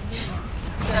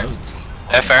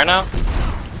 Fair now?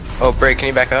 Oh, break. Can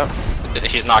you back up?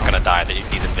 He's not gonna die.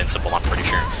 He's invincible, I'm pretty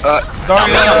sure.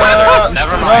 Zarya!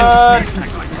 Never mind.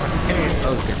 That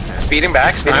was a good time. Speeding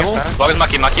back. Speeding Primal? back. What was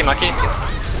Mucky?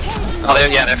 Oh,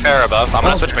 they're fair above. I'm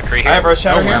gonna switch McCree I have here. Earth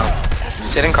Shatter here.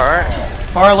 Sit in car.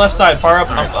 Far left side, far up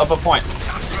a point.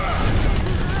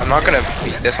 I'm not gonna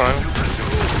beat this one.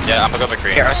 Yeah, I'm gonna go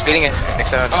McCree. Here, I'm speeding it.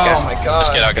 Just Oh my god.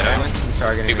 Just get out, get out. Winston's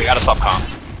targeting. We gotta swap comp.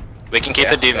 We can keep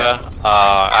Yeah, the Diva.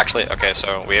 Actually, okay,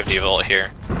 so we have Diva ult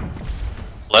here.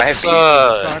 Let's, Do you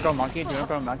wanna go monkey? Do you wanna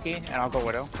go monkey? And I'll go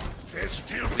widow.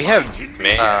 We have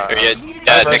me? Uh,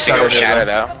 Yeah, Nixie go go shatter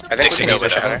though. I think Nixie we can go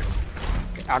use a shatter.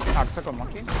 shatter. I'll still go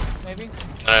monkey, maybe?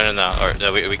 No. Or,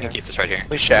 no, we can keep this right here.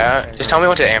 We chat. Just tell me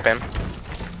what to amp in.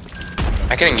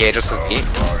 I can engage us with E.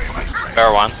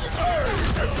 Fair one.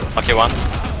 Monkey one.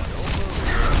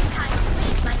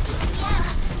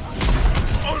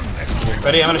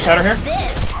 Ready? I'm gonna shatter here.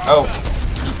 Oh.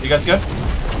 You guys good?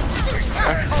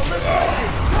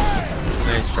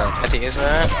 Nice job. I have to use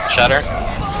that. Shatter.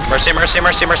 Mercy, one, Junk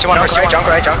mercy right, one. junk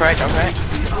right.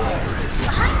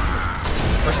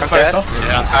 Versus Okay. by yourself.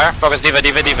 Yeah, on fire. Focus Diva.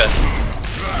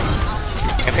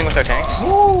 Amping with our tanks.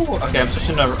 Woo! Okay, I'm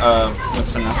switching to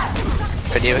Winston now.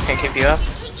 But Diva can keep you up.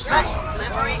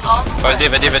 Focus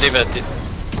Diva.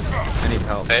 I need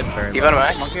help. Fade. Very Diva on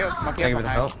back. Monkey up Can I give it behind.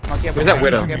 help? Monkey up Where's that behind.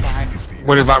 widow? Get behind.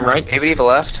 What is bottom right? Maybe Diva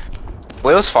left.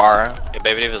 Widow's far. Yeah,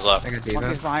 baby Diva's left. I got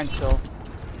Monkey's Diva. behind still.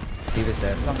 Diva's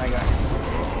dead. Some mega.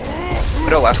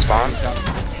 Widow left spawn.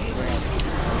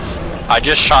 I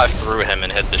just shot through him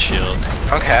and hit the shield.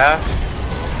 Junk half.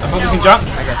 I'm focusing jump.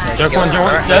 I got tagged. Junk one.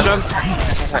 It's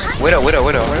dead. Widow.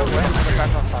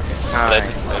 Dead.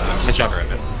 Good job.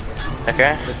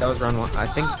 Okay. But that was round one. I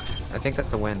think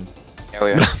that's a win. Yeah,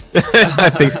 we are. I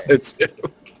think so too.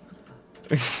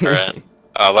 Alright.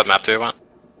 What map do we want?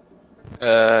 Do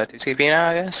CP now,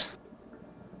 I guess?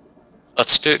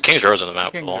 Let's do King's Row's on the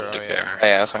map. King's We'll Row, do yeah. care. Oh,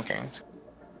 yeah, that's on Kings.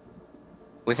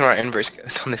 We can run inverse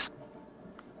kills on this.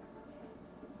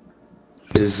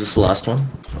 Is this the last one?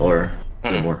 Or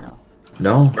Mm-mm. no more?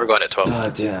 No? We're going at 12.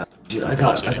 God damn. Dude, I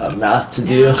got math to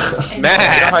do. You don't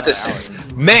have to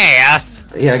say. Math.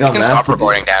 Yeah, I got You can math stop to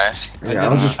recording, do. Dennis. Yeah,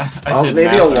 I'll just, I did maybe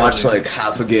math I'll watch earlier. like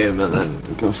half a game and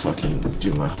then go fucking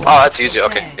do my whole. Oh, that's easy.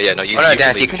 Okay. Yeah, no, you Oh no, you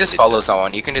Dennis, you leave can it just easy. follow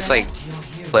someone. You can just like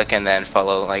click and then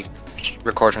follow, like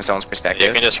record from someone's perspective.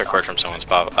 You can just record from someone's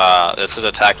pop. This is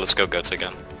attack. Let's go goats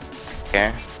again.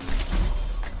 Okay.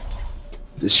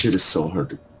 This shit is so hard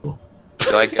to kill.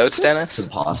 You like goats, It's Dennis?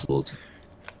 impossible to...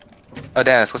 Oh,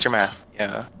 Dennis, what's your math?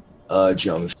 Yeah.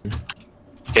 Geometry.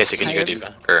 Casey, can you go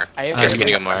diva? Or I have Casey, can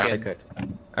you go Yes, Moira? I could.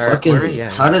 Alright, Fucking, Moira, yeah.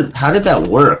 how did that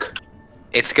work?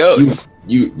 It's goats.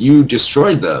 You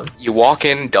destroyed them. You walk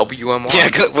in WM1.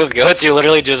 Yeah, with goats, you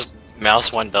literally just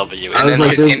mouse 1W. I was then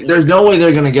like, there's there's no way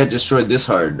they're gonna get destroyed this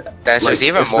hard. That's Like, there's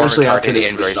even more especially after retarded they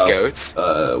inverse switched goats.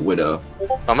 off, Widow.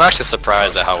 I'm actually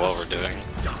surprised at how well we're doing.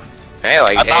 Hey,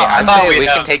 like, I I'd thought say we'd we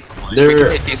can have- take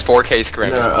They're these 4K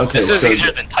scrims. no, okay. This is so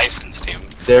easier than Tyson's team.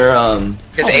 they're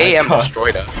Because Oh my AM God.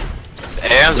 destroyed us.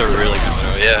 AMs are really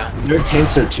good, yeah. their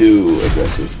tanks are too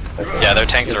aggressive. I think. Yeah, their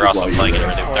tanks Which are is also why you're playing it there.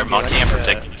 already. They're monkey in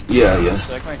particular. Yeah, yeah. Do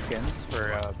you like my skins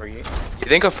for Brigade? You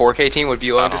think a 4K team would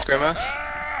be willing to Oh. scrim us?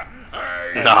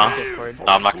 No. Discord. No,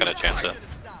 I'm not gonna chance it.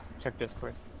 Check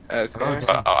Discord. Okay.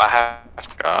 Oh, I have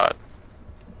to. God.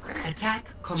 Attack.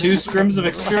 2 scrims of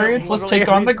experience. Let's take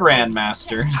on the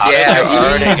Grandmaster.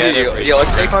 Yeah,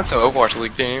 let's take on some Overwatch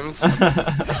League games.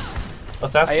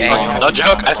 Let's ask I- Paul. No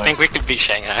joke, I think we could beat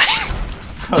Shanghai.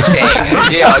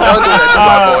 Yeah, don't do that to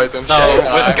my boys. I'm No,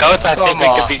 with goats, I think we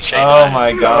Come could on. beat Shanghai. Oh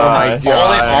my god.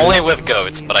 Only with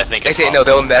goats, but I think I it's say no,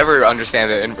 possible. they'll never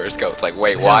understand the inverse goats. Like,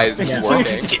 wait, why is this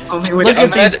working? Look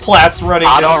at these plats running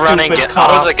this Auto running, stupid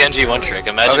Auto's comp. a Genji one trick.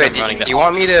 Imagine Okay, him running that. do you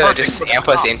want me This to is perfect just for the amp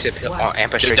us comp. into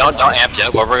amp us Dude, straight? don't amp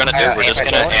yet. What we're gonna do, we're just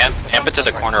amp gonna it. amp it to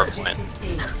the corner of point. You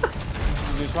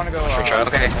just wanna go. For trap.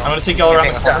 Okay. I'm gonna take y'all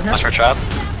around the corner That's here. for trap.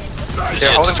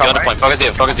 They're holding Go top, to right? point. Focus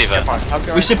diva. Focus diva.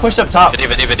 We should push up top.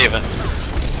 Diva. Focus diva.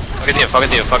 Focus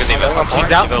diva. Focus diva.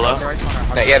 He's out. Diva low.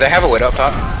 Yeah, they have a widow up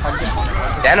top.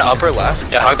 Then upper left.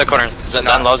 Yeah, hug the corner. Zen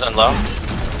low. Zen low.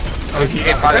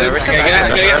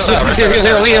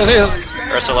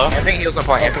 Ursa low. Amping heals on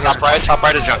point. Amping heals. Top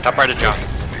right is junk. Top right is junk.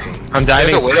 I'm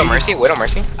There's diving. a widow mercy. Widow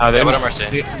mercy. Oh, Yeah, what am I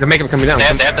saying? They're making him coming down. They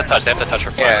have to touch. They have to touch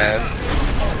her flag. Yeah.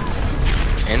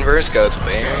 Inverse goats,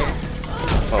 baby.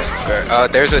 Oh,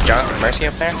 there's a junk mercy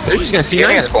up there. They're just gonna see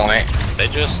Giving her. us point. They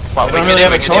just. We don't really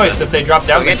have a choice. If they drop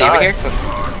down, We they get Diva die. here.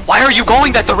 Why are you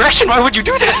going that direction? Why would you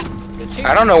do that?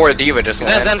 I don't know where Diva just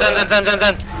went. Zen. Diva.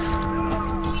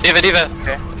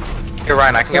 Okay. You're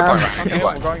Ryan. I can get point. Ryan. I can get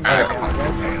We're point. going back.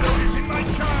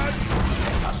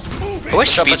 I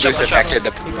wish speed Push up, boost push up. affected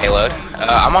the payload.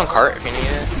 I'm on cart if you need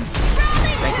it.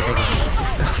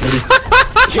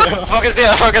 Focus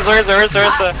diva. Focus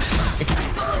Ursa.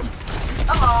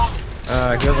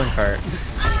 Heals on cart.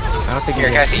 I don't think Here,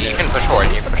 you're Cassie, you can push forward.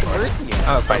 You can push forward.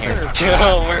 Oh, fine here. I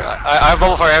have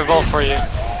bubble for you. I have bubble for you.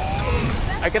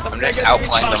 I get the. I'm just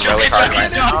outplaying them really hard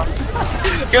right now.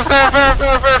 You're fair.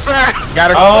 Got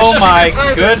her. Oh my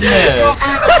goodness.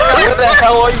 Where the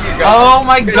hell are you guys? Oh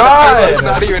my It's god.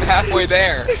 not even halfway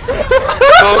there.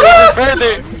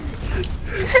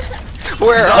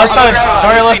 Where? Left side.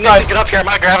 Sorry, left side. Get up here. I'm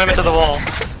gonna grab him into the wall.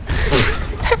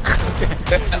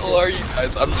 Where the hell are you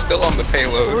guys? I'm still on the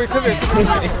payload.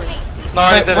 No,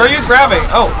 I Wait, didn't. where are you grabbing?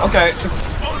 Oh, okay.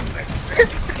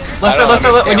 Left side, left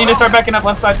side. We need to start backing up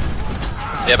left side.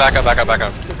 Yeah, back up.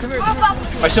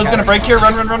 My shield's gonna break here.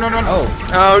 Run.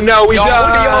 Oh no, we Yo, what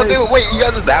are y'all died. doing? Wait, you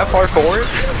guys are that far forward?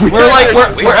 We're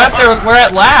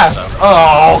at last.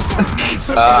 Oh.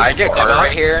 I get cart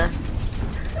right here.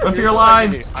 Run for your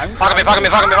lives.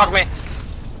 Pocket me.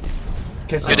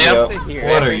 Quesadilla, Good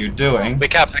what are you doing? We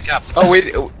capped. Oh,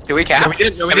 did we cap? We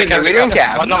didn't. We didn't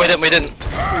cap. Oh, no, we didn't.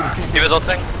 He was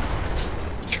ulting.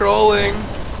 Trolling.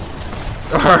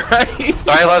 Alright.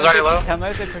 Sorry, low. Tell me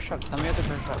how they push up.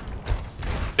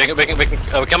 We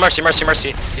can kill Mercy.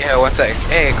 Yeah, one sec.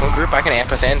 Hey, go group, I can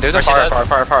amp us in. There's a Mercy fire.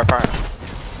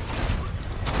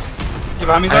 Get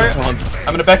behind me, Zarya.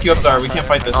 I'm gonna back you up, Zarya. We can't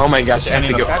fight this. Oh my gosh, I have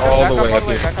to go all the way up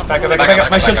here. Back up.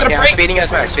 My shield's gonna Yeah, I'm break. speeding us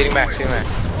back.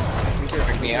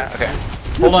 Yeah, okay.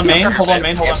 Hold on main. Hold on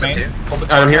main. Amp us Hold too.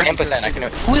 the I'm here. Amp us in. I can.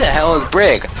 Who the hell is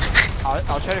Brig?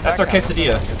 I'll try to. That's our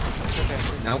quesadilla.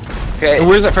 Okay.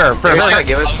 Where's it fair? They're just gonna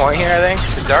give us point here, I think.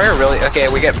 Zarya really? Okay,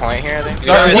 we get point here, I think.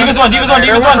 Zarya, Diva's one.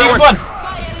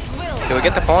 Do we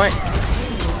get the point?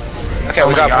 Okay,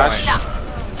 we got point.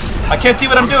 I can't see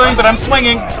what I'm doing, but I'm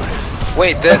swinging.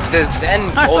 Wait, the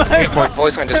Zen old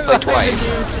voice one just played twice.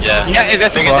 Yeah. Yeah,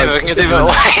 that's we a can bug. do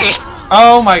it.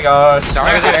 Oh my gosh.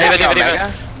 Sorry,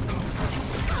 Diva.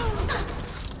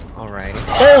 Alright.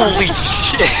 Holy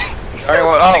shit. Alright,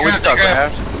 well, oh, we stuck, man.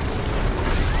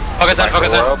 Focus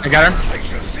in. I got her.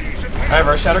 I have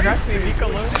Earth Shatter, guys.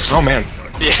 Oh man.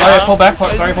 Yeah. Sorry, pull back.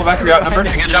 You're outnumbered.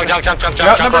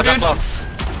 Jump low.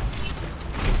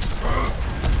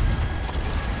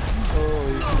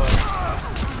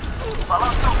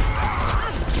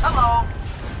 Hello.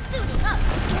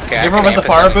 Okay, Give her with the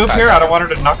fire boof here. I don't want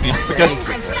her to knock me off again.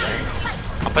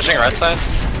 I'm pushing right side.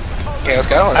 Okay, let's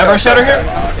go. I have our shatter here.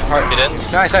 You did?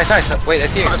 Nice. Wait,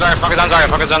 that's you. Focus on Zarya,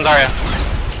 focus on Zarya.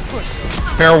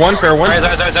 Fair one.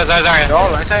 Zarya. They're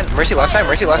all right side. Mercy left side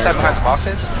behind the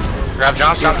boxes. Grab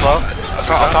jump low.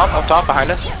 Up top behind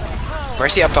us.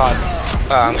 Mercy up top.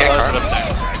 I'm getting hurt.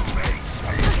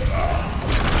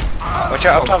 Watch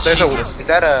out up top. There's Jesus. is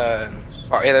that a?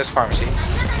 Yeah, there's pharmacy.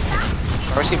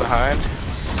 Pharmacy behind.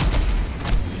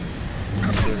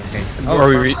 Are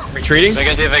we retreating?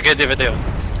 Good deal.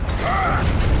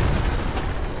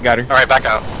 Got her. Alright, back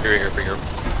out. Here.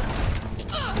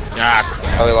 Ah,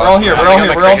 Oh, we We're lost. all here.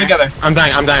 We're all together. I'm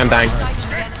dying. I'm going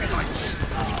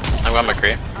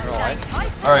McCree.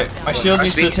 All right, my shield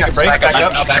needs to take a break. Back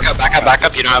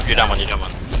up. You don't have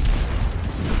one.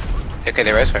 Okay,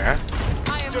 they res fair.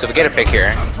 So we get a pick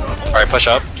here. Alright, push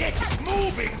up.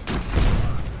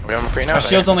 We're on McCree now. My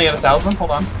shield's only at 1,000.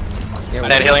 Hold on. Yeah, I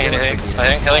need healing.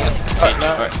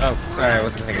 No. Oh, sorry, I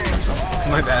wasn't paying attention.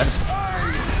 My bad.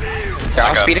 Yeah,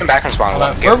 I'm speeding back from spawn. Hold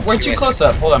on. We're too close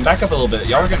up. Hold on, back up a little bit.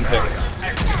 Y'all are getting picked.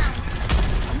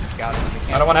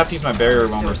 I don't want to have to use my barrier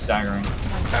when we're staggering.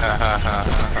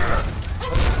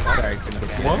 Sorry, couldn't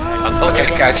get you.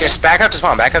 Okay, guys, just back up to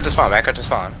spawn.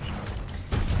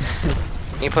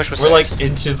 You push with We're like 6.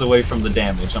 inches away from the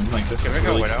damage. I'm like, this is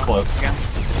really close. Yeah,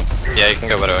 you can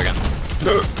go Widow again.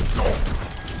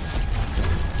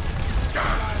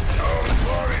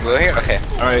 We're here? Okay.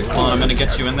 All right, Clone, I'm gonna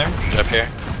get you in there. Get up here.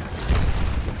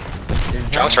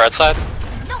 Junk's right side.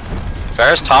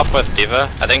 Farrah's top with D.Va.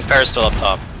 I think Farrah's still up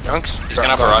top. Junk's He's gonna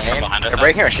have a rush from behind us. They're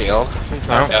breaking our shield.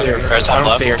 I don't see her. Farrah's I top don't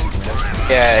left. see her.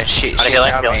 Yeah, she's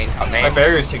healing, out healing. main. My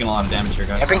barrier is taking a lot of damage here,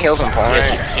 guys. I think heals on point.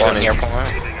 Yeah, Or near point.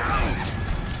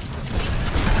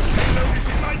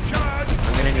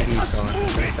 I'm gonna need you to go in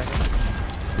for a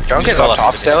second. Junk He's is all on top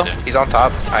left still. too. He's on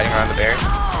top, hiding around the barrier.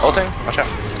 Ulting, watch out.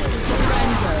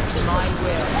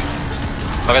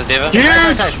 Focus D.Va.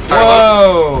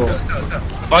 Whoa!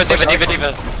 Boys, D.Va.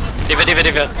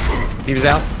 He was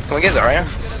out. Can we get Zarya?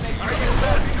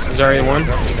 Zarya one.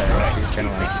 She's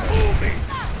gonna like...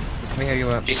 Let me heal you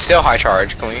up. He's still high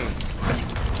charge. Can we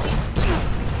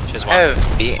She's one.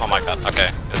 have B? Oh my god,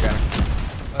 okay.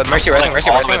 Mercy rising.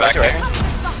 All the way back here.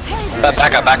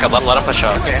 Back up, let him push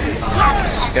up.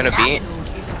 He's gonna beat.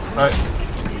 Alright.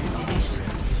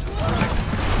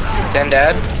 10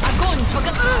 dead.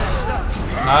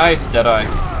 Nice, Deadeye.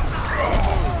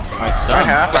 Nice stun.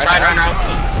 Half.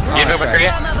 Run. You move McCree.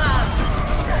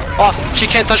 Oh, she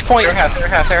can't touch point. Fair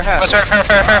half. Let's fair.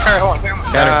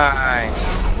 Nice.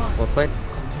 Well played.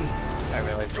 I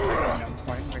really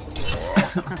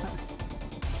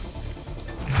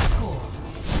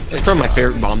It's probably my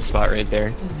favorite bomb spot right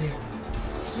there.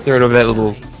 Throw it over that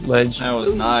little ledge. That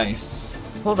was nice.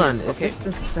 Hold on, is this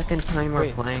the second time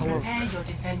we're playing? Prepare your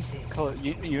defenses. Cole,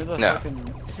 you're the No.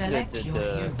 fucking Select the your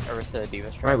hero. Arista Diva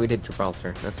strat. Right, we did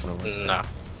Gibraltar. That's what it was. No.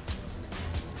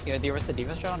 Yeah, the Arista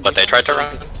Diva strat. But they tried to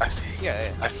run?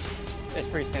 Yeah. It's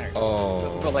pretty standard.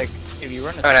 Oh. But like, if you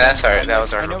run a Oh, no, that's our- that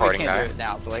was our I know recording we can't guy. do it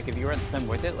now, but like, if you run the sim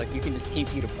with it, like, you can just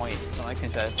TP to point. So I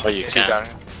contest. Oh, you He's can. done.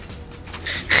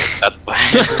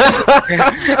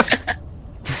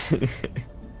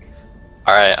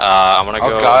 Alright, I'm gonna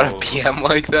go... Oh god, a PM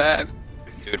like that.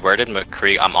 Dude, where did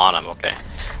McCree... I'm on him, okay.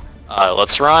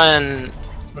 Let's run...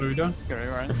 What are we doing?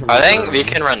 I think we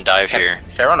can run dive here.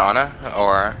 Should I run Ana?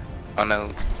 Or Ana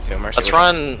Mercy? Let's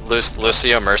run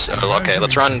Lucio Mercy. Okay,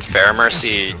 let's run Fair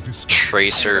Mercy,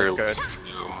 Tracer.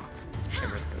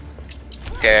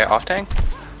 Okay, off tank?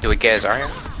 Do we get Zarya?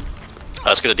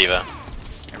 Let's get a D.Va.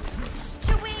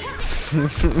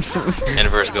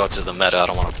 Inverse goats is the meta. I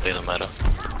don't want to play the meta.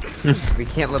 We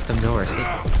can't let them know our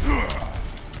secret.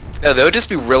 No, they'll just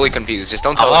be really confused. Just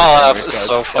don't tell them. Oh, the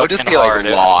so goats. They'll just fucking be hard, like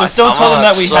dude. lost. Just don't tell them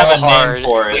that we so have a hard. name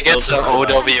for it. They get to They'll the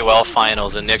just- OWL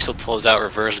finals and Nixel pulls out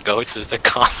reverse goats as the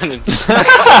common and just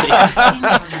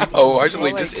Oh,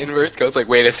 actually, just inverse goes like,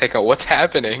 wait a second, what's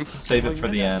happening? Save it for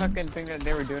the That end. fucking thing that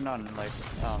they were doing on like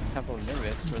Temple of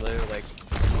Nimbus, where they were like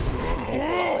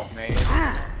people made.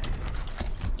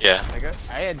 Yeah. Like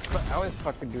I was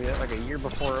fucking doing that like a year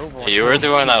before Overwatch. You were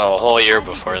doing that a whole year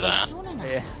before that.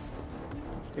 Yeah.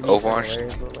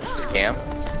 Overwatch scam.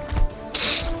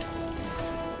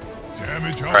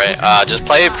 Alright, just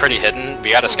play it pretty hidden.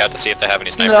 We gotta scout to see if they have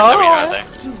any snipers that we have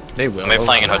there. They will. Am I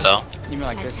playing in hotel? You mean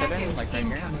like this hidden? Like right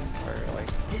here? Or like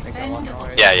make that one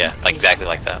noise? Yeah, like exactly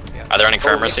like that. Are there any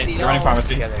Fair Mercy? They're running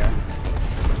pharmacy. Yeah, they are.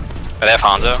 Do they have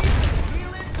Hanzo?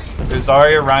 There's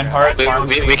Zarya, Reinhardt,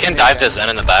 pharmacy. We can dive this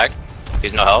in the back.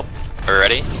 He's no help. We're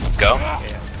ready? Go.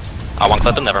 I won't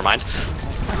clip him, never mind.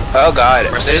 Oh god,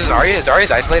 there's Zarya.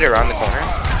 Zarya's isolated around the corner.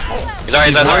 He's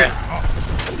Zarya.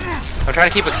 I'm I'm trying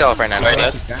to keep Excel up right now. Sorry,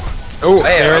 Dad. Oh,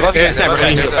 Hey, I love you guys. it's never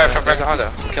There's healed. a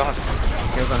Hanzo. Kill Hanzo.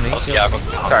 Heals on me. Yeah, go.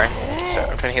 Sorry.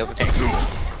 I'm trying to heal the tanks.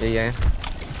 Yeah.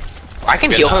 I can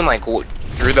heal him like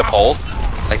through the pole,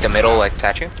 like the middle, like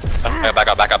statue. Back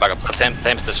up. Same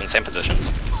position, same positions.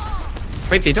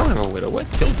 Wait, they don't have a widow. What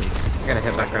killed me? I gotta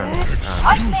hit back around.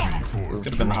 Could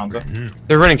have been the Hanzo.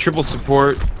 They're running triple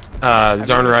support.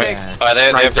 Zarnra. They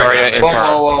have Zarya in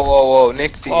front. Whoa,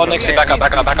 Nixie. Oh, Nixie, back up. I'm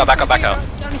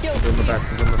doing my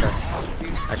best.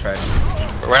 I tried.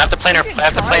 We're gonna have to plane her. I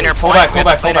have to plane her. Pull back.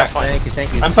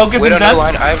 Thank you. I'm focusing Widow, Zen. no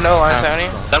line. I have no line sounding.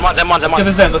 Zen one. Let's get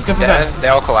the Zen. Let's get the Zen. They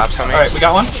all collapse on me. Alright, we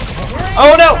got one.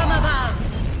 Oh no!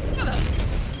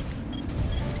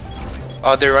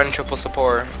 Oh, they're running triple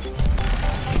support.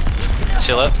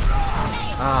 Seal it.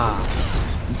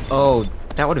 Oh,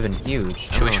 that would have been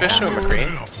huge. Should we switch to a McCree?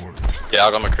 Yeah,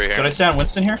 I'll go McCree here. Should I stay on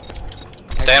Winston here?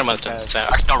 Stay on Winston.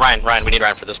 Actually, no, Ryan. We need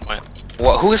Ryan for this point.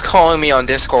 What? Who's calling me on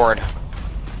Discord?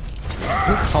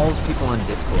 Who calls people on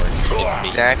Discord? It's me.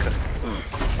 Exactly.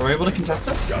 Are we able to contest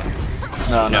this?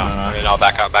 No. No,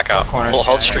 back out. Corner. We'll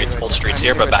hold streets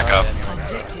here, but back up.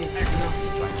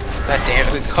 God damn,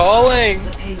 who's calling?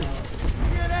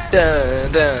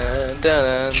 Dun.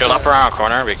 Shield up around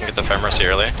corner, we can get the Fair Mercy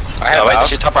early. I have wait, out.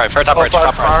 she's top right, fair top right, she's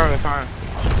top right. Farm.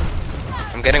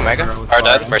 I'm getting Mega. Are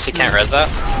dead, Mercy can't res that.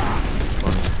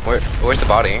 Where's the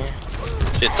body?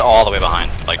 It's all the way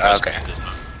behind. Like, Okay.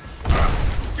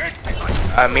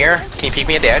 Mirror, can you peek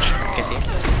me at the edge? Can you see?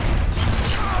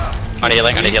 I need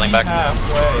healing back.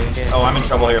 Halfway. Oh, I'm in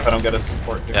trouble here if I don't get a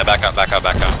support here. Yeah, back up. I got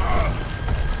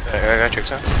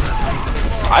tricks out.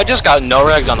 I just got no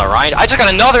regs on the Ryan. I just got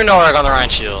another no reg on the Ryan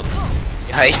shield.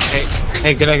 Yikes.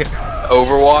 Hey, can I get...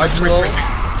 Overwatch, lol.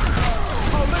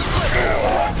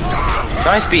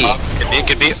 Nice B.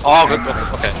 Could be. Oh, good.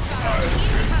 Okay.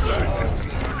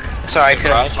 Sorry, I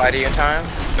couldn't fly to you in time.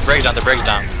 The break's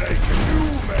down.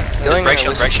 Healing Break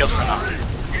shield for now.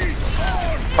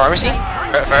 Pharmacy?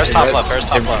 First top left.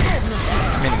 I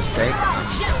made a mistake.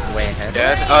 I'm way ahead.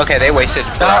 Dead. Okay, they wasted.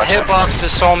 That hitbox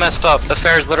is so messed up. The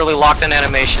Fair's literally locked in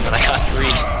animation and I got 3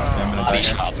 body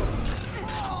shots.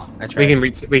 I tried.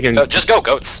 We can... No, just go,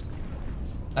 goats.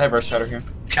 I have Earth Shatter here.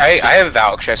 I have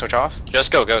Valk. Should I switch off?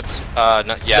 Just go, goats. No,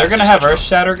 yeah. They're gonna just have switch Earth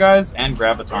Shatter, guys, and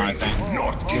Graviton, I think. Do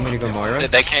you want me to go Moira?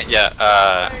 They can't, yeah,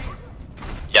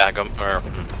 go, or...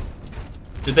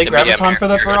 Did they Yeah, Graviton for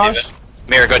the Mirror, go barrage? Diva.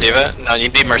 Mirror, go Diva. No, you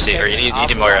need Mercy, or you need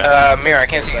Moira. Mirror, I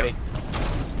can't see you.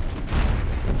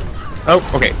 Oh,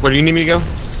 okay. Where do you need me to go?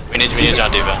 We need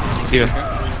John Diva. Diva.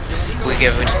 We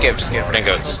just give. Bring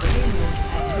goats.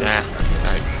 Nah.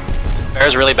 Alright.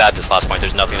 Fair's really bad this last point,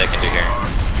 there's nothing they can do here.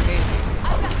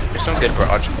 There's some good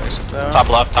barrage places though. Top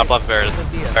left,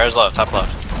 Fair's left, top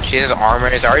left. She has armor.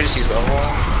 Is already just used bubble.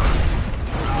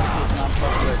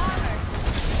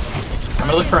 I'm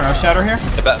gonna look for an Earth Shatter here.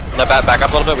 Back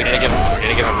up a little bit, we need to give him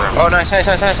room. Oh, nice. Sorry.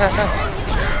 Sorry,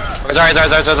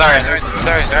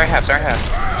 half.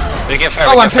 We get Fair,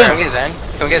 Oh, I'm Can pinned. we get Zen?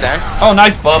 Can we get Zen? Oh,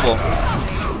 nice bubble.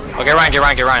 Oh, get Ryan.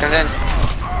 Can Zen?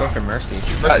 Go for Mercy.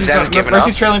 Zen's giving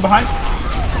Mercy's up. trailing behind.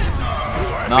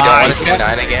 We don't want to Nice. see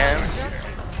 9 again.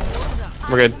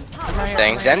 We're good.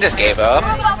 Dang, Zen just gave up.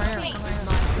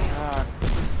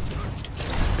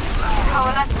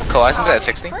 Coalescence at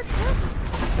 60.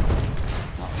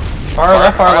 Far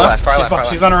left. Far left.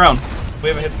 She's on her own. If we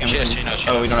have a hit scan. She we knows, can- she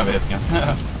Oh, knows. we don't have a hit scan.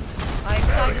 I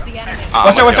excited the enemy.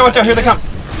 Watch out! Here they come.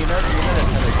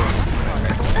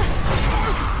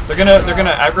 They're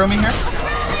gonna aggro me here.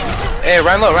 Hey,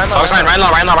 run low. Ryan low.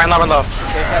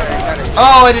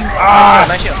 Oh, I didn't. Ah!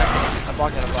 Nice shield.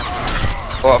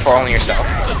 Well, for only yourself.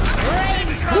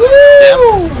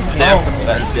 Woo!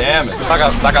 Damn it. Back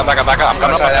up. I'm coming up.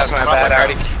 Sorry, that was my bad.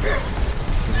 I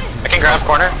can grab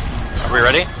corner. Are we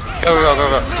ready? Go.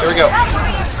 Here we go.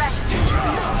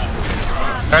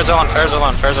 Fair's alone.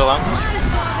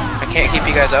 I can't keep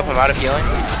you guys up. I'm out of healing.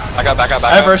 Back up. I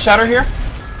have Earth Shatter here.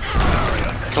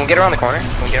 Can we get around the corner?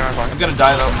 I'm gonna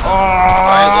die though.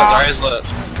 Zarya's lit.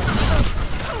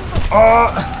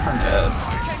 I'm dead.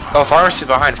 Oh, Forest is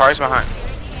behind. Fair's one.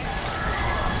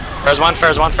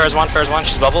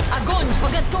 She's bubbled. Огонь по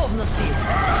готовности.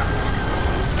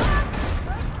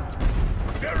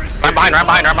 Run behind.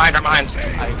 I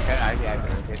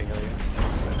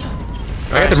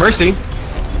got the Mercy.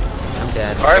 I'm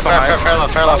dead. Alright, behind. Fair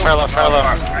low.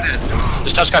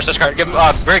 Just touch card. Give him,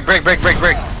 break.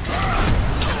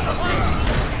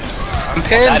 I'm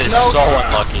pinned. That is so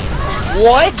unlucky.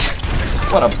 What?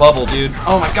 What a bubble, dude.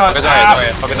 Oh my god.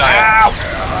 Focus Zarya.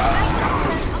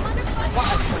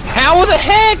 How the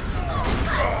heck?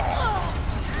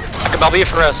 I can bubble you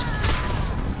for us.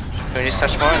 Can we just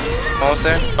touch point? Almost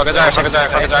there. Focus Zarya, focus Zarya,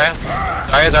 focus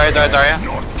Zarya. Zarya.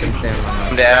 Can stay on my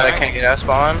I'm dead, I can't get out of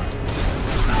spawn.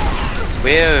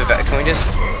 We have, can we just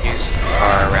use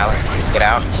our rally? Get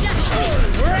out.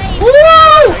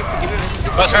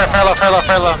 Oh,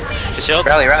 fair low. Just shield.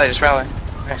 Rally, just rally.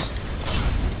 Nice.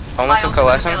 Almost some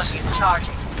coalescence.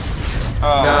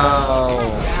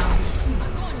 No.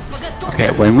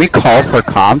 Okay, when we call for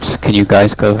comps, can you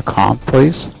guys go to comp,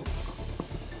 please?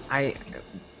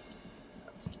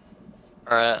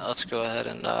 Alright, let's go ahead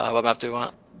and what map do we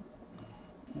want?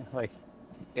 Like,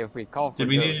 if we call for Did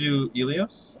we need those- to do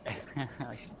Ilios?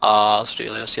 Let's do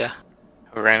Ilios, yeah.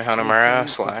 We ran Hanamura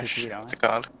 / what's it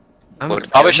called?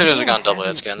 Probably should have gone double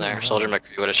head scan there. Soldier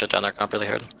McCree would have shut down their comp really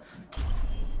hard.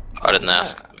 I didn't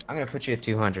ask. I'm gonna put you at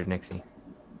 200, Nixie.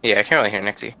 Yeah, I can't really hear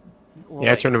Nixie. Well,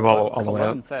 Yeah, I turned the ball all the way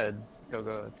Cologne up. said, go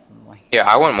goats. And like, Yeah,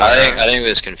 I want more. I think he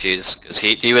was confused because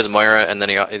he was Moira and then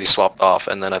he swapped off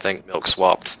and then I think Milk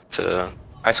swapped to.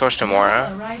 I switched to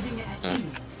Mora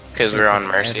because we were on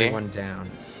Mercy. Everyone down,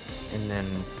 and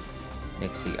then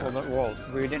Nixie up. well,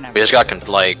 we didn't have. We just got to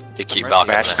keep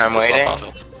Valkyrie. Match time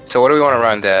waiting. So what do we want to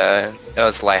run? Oh,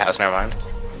 it's Lighthouse. Never mind.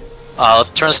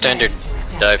 Let's run standard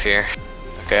dive here.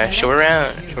 Okay. Should we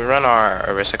run our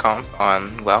Orisa comp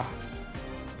on well?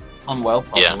 On well,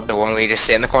 probably. Yeah. The one we just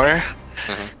stay in the corner.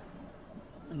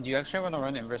 Do you actually want to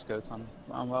run inverse goats on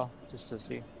well, just to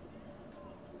see?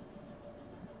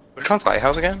 Which one's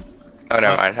Lighthouse again? Oh,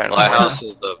 never mind. Lighthouse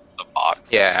is the box.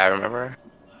 Yeah, I remember.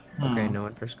 Okay, no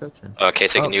one first goats in. Okay,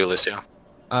 taking you, Lucio.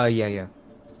 Yeah.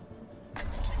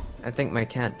 I think my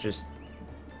cat just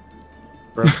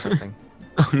broke something.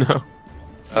 Oh no.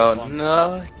 Oh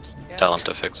no. Tell him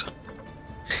to fix it.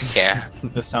 Yeah.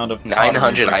 The sound of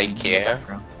 900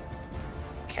 IQ.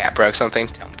 Cat broke something.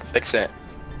 Tell him to fix it.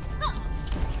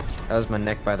 That was my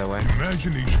neck, by the way.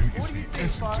 Imagination is the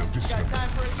essence of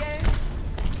discovery.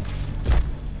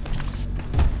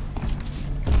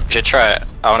 We should try it.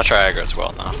 I want to try aggro as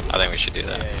well now. I think we should do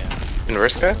that.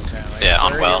 Inverse cuts? Yeah,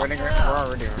 on well. We're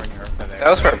already running Ursa there. That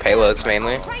was for payloads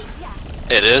mainly.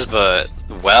 It is, but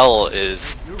well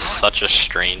is such a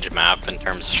strange map in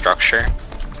terms of structure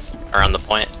around the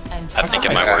point. I think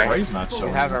it might work. Ray's not You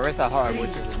showing. have Ursa hard, which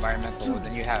is environmental, and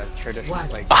then you have traditional,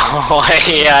 like, Oh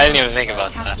yeah, I didn't even think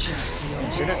about that.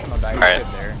 traditional dive Alright,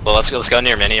 there. well let's go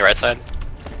near mini right side.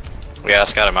 We gotta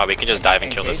scout him out. We can just dive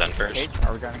and kill the Cage? Zen first. Cage?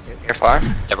 Are we going to get You're far?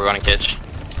 Yeah, we're running Cage.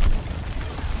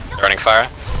 They're running fire.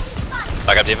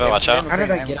 Back up Diva, watch out. How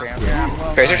did I get up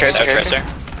here? Tracer.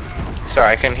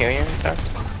 Sorry, I couldn't hear you.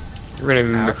 You're running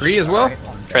McCree as well?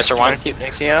 Tracer 1. Keep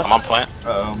Nixie up. I'm on point.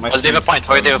 Uh-oh, my Let's Diva point.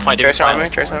 Focus Diva point. Diva Tracer on me,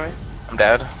 point. Tracer on me. I'm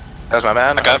dead. That was my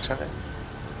bad. Back up. Hang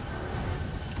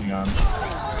on.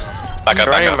 Back up,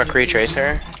 Running back up. McCree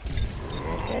Tracer.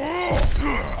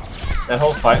 That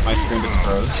whole fight, my screen just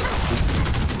froze.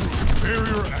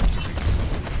 Barrier activated.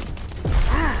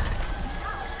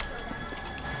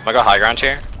 I'm gonna go high ground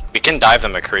here. We can dive the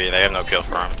McCree. They have no peel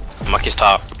for him. Monkey's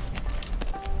top.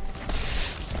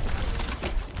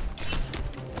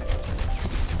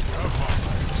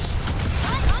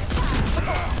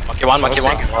 Monkey 1, Monkey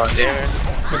 1.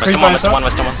 Wisdom 1, Wisdom 1,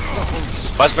 Wisdom 1.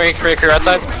 West McCree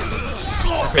outside.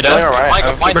 We're Doing done. alright.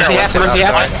 Point, Mercy half, Mercy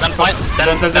half. Zen point.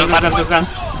 Zen side point.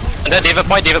 And then Diva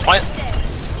point. Diva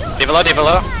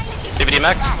low. Diva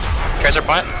D-Max. Tracer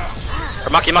point. Or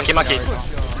Monkey.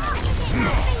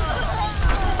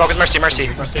 Focus Mercy. Mercy.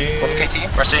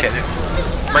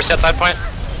 Mercy outside point.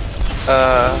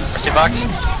 Mercy box.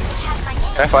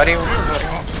 Can I fly to you?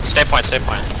 Stay point.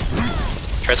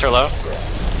 Tracer low.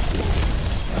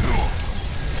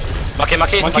 Monkey 1.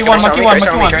 Tracer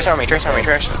on me.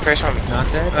 Not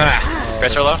dead?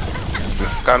 Tracer low.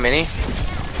 Got a mini.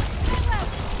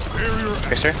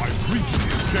 Tracer.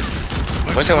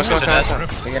 What's it? We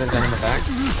got a Zen in the back.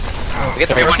 We get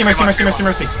the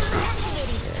Mercy.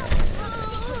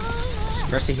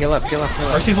 Mercy, heal up.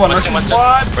 Mercy's one. Weston.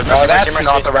 Oh, that's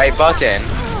not the right button.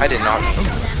 I did not.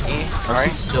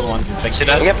 Mercy's still on. Thanks, you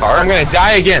We dead. get I'm bar. gonna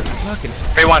die again.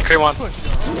 Cree 1. Cree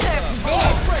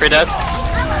dead.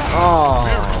 Oh.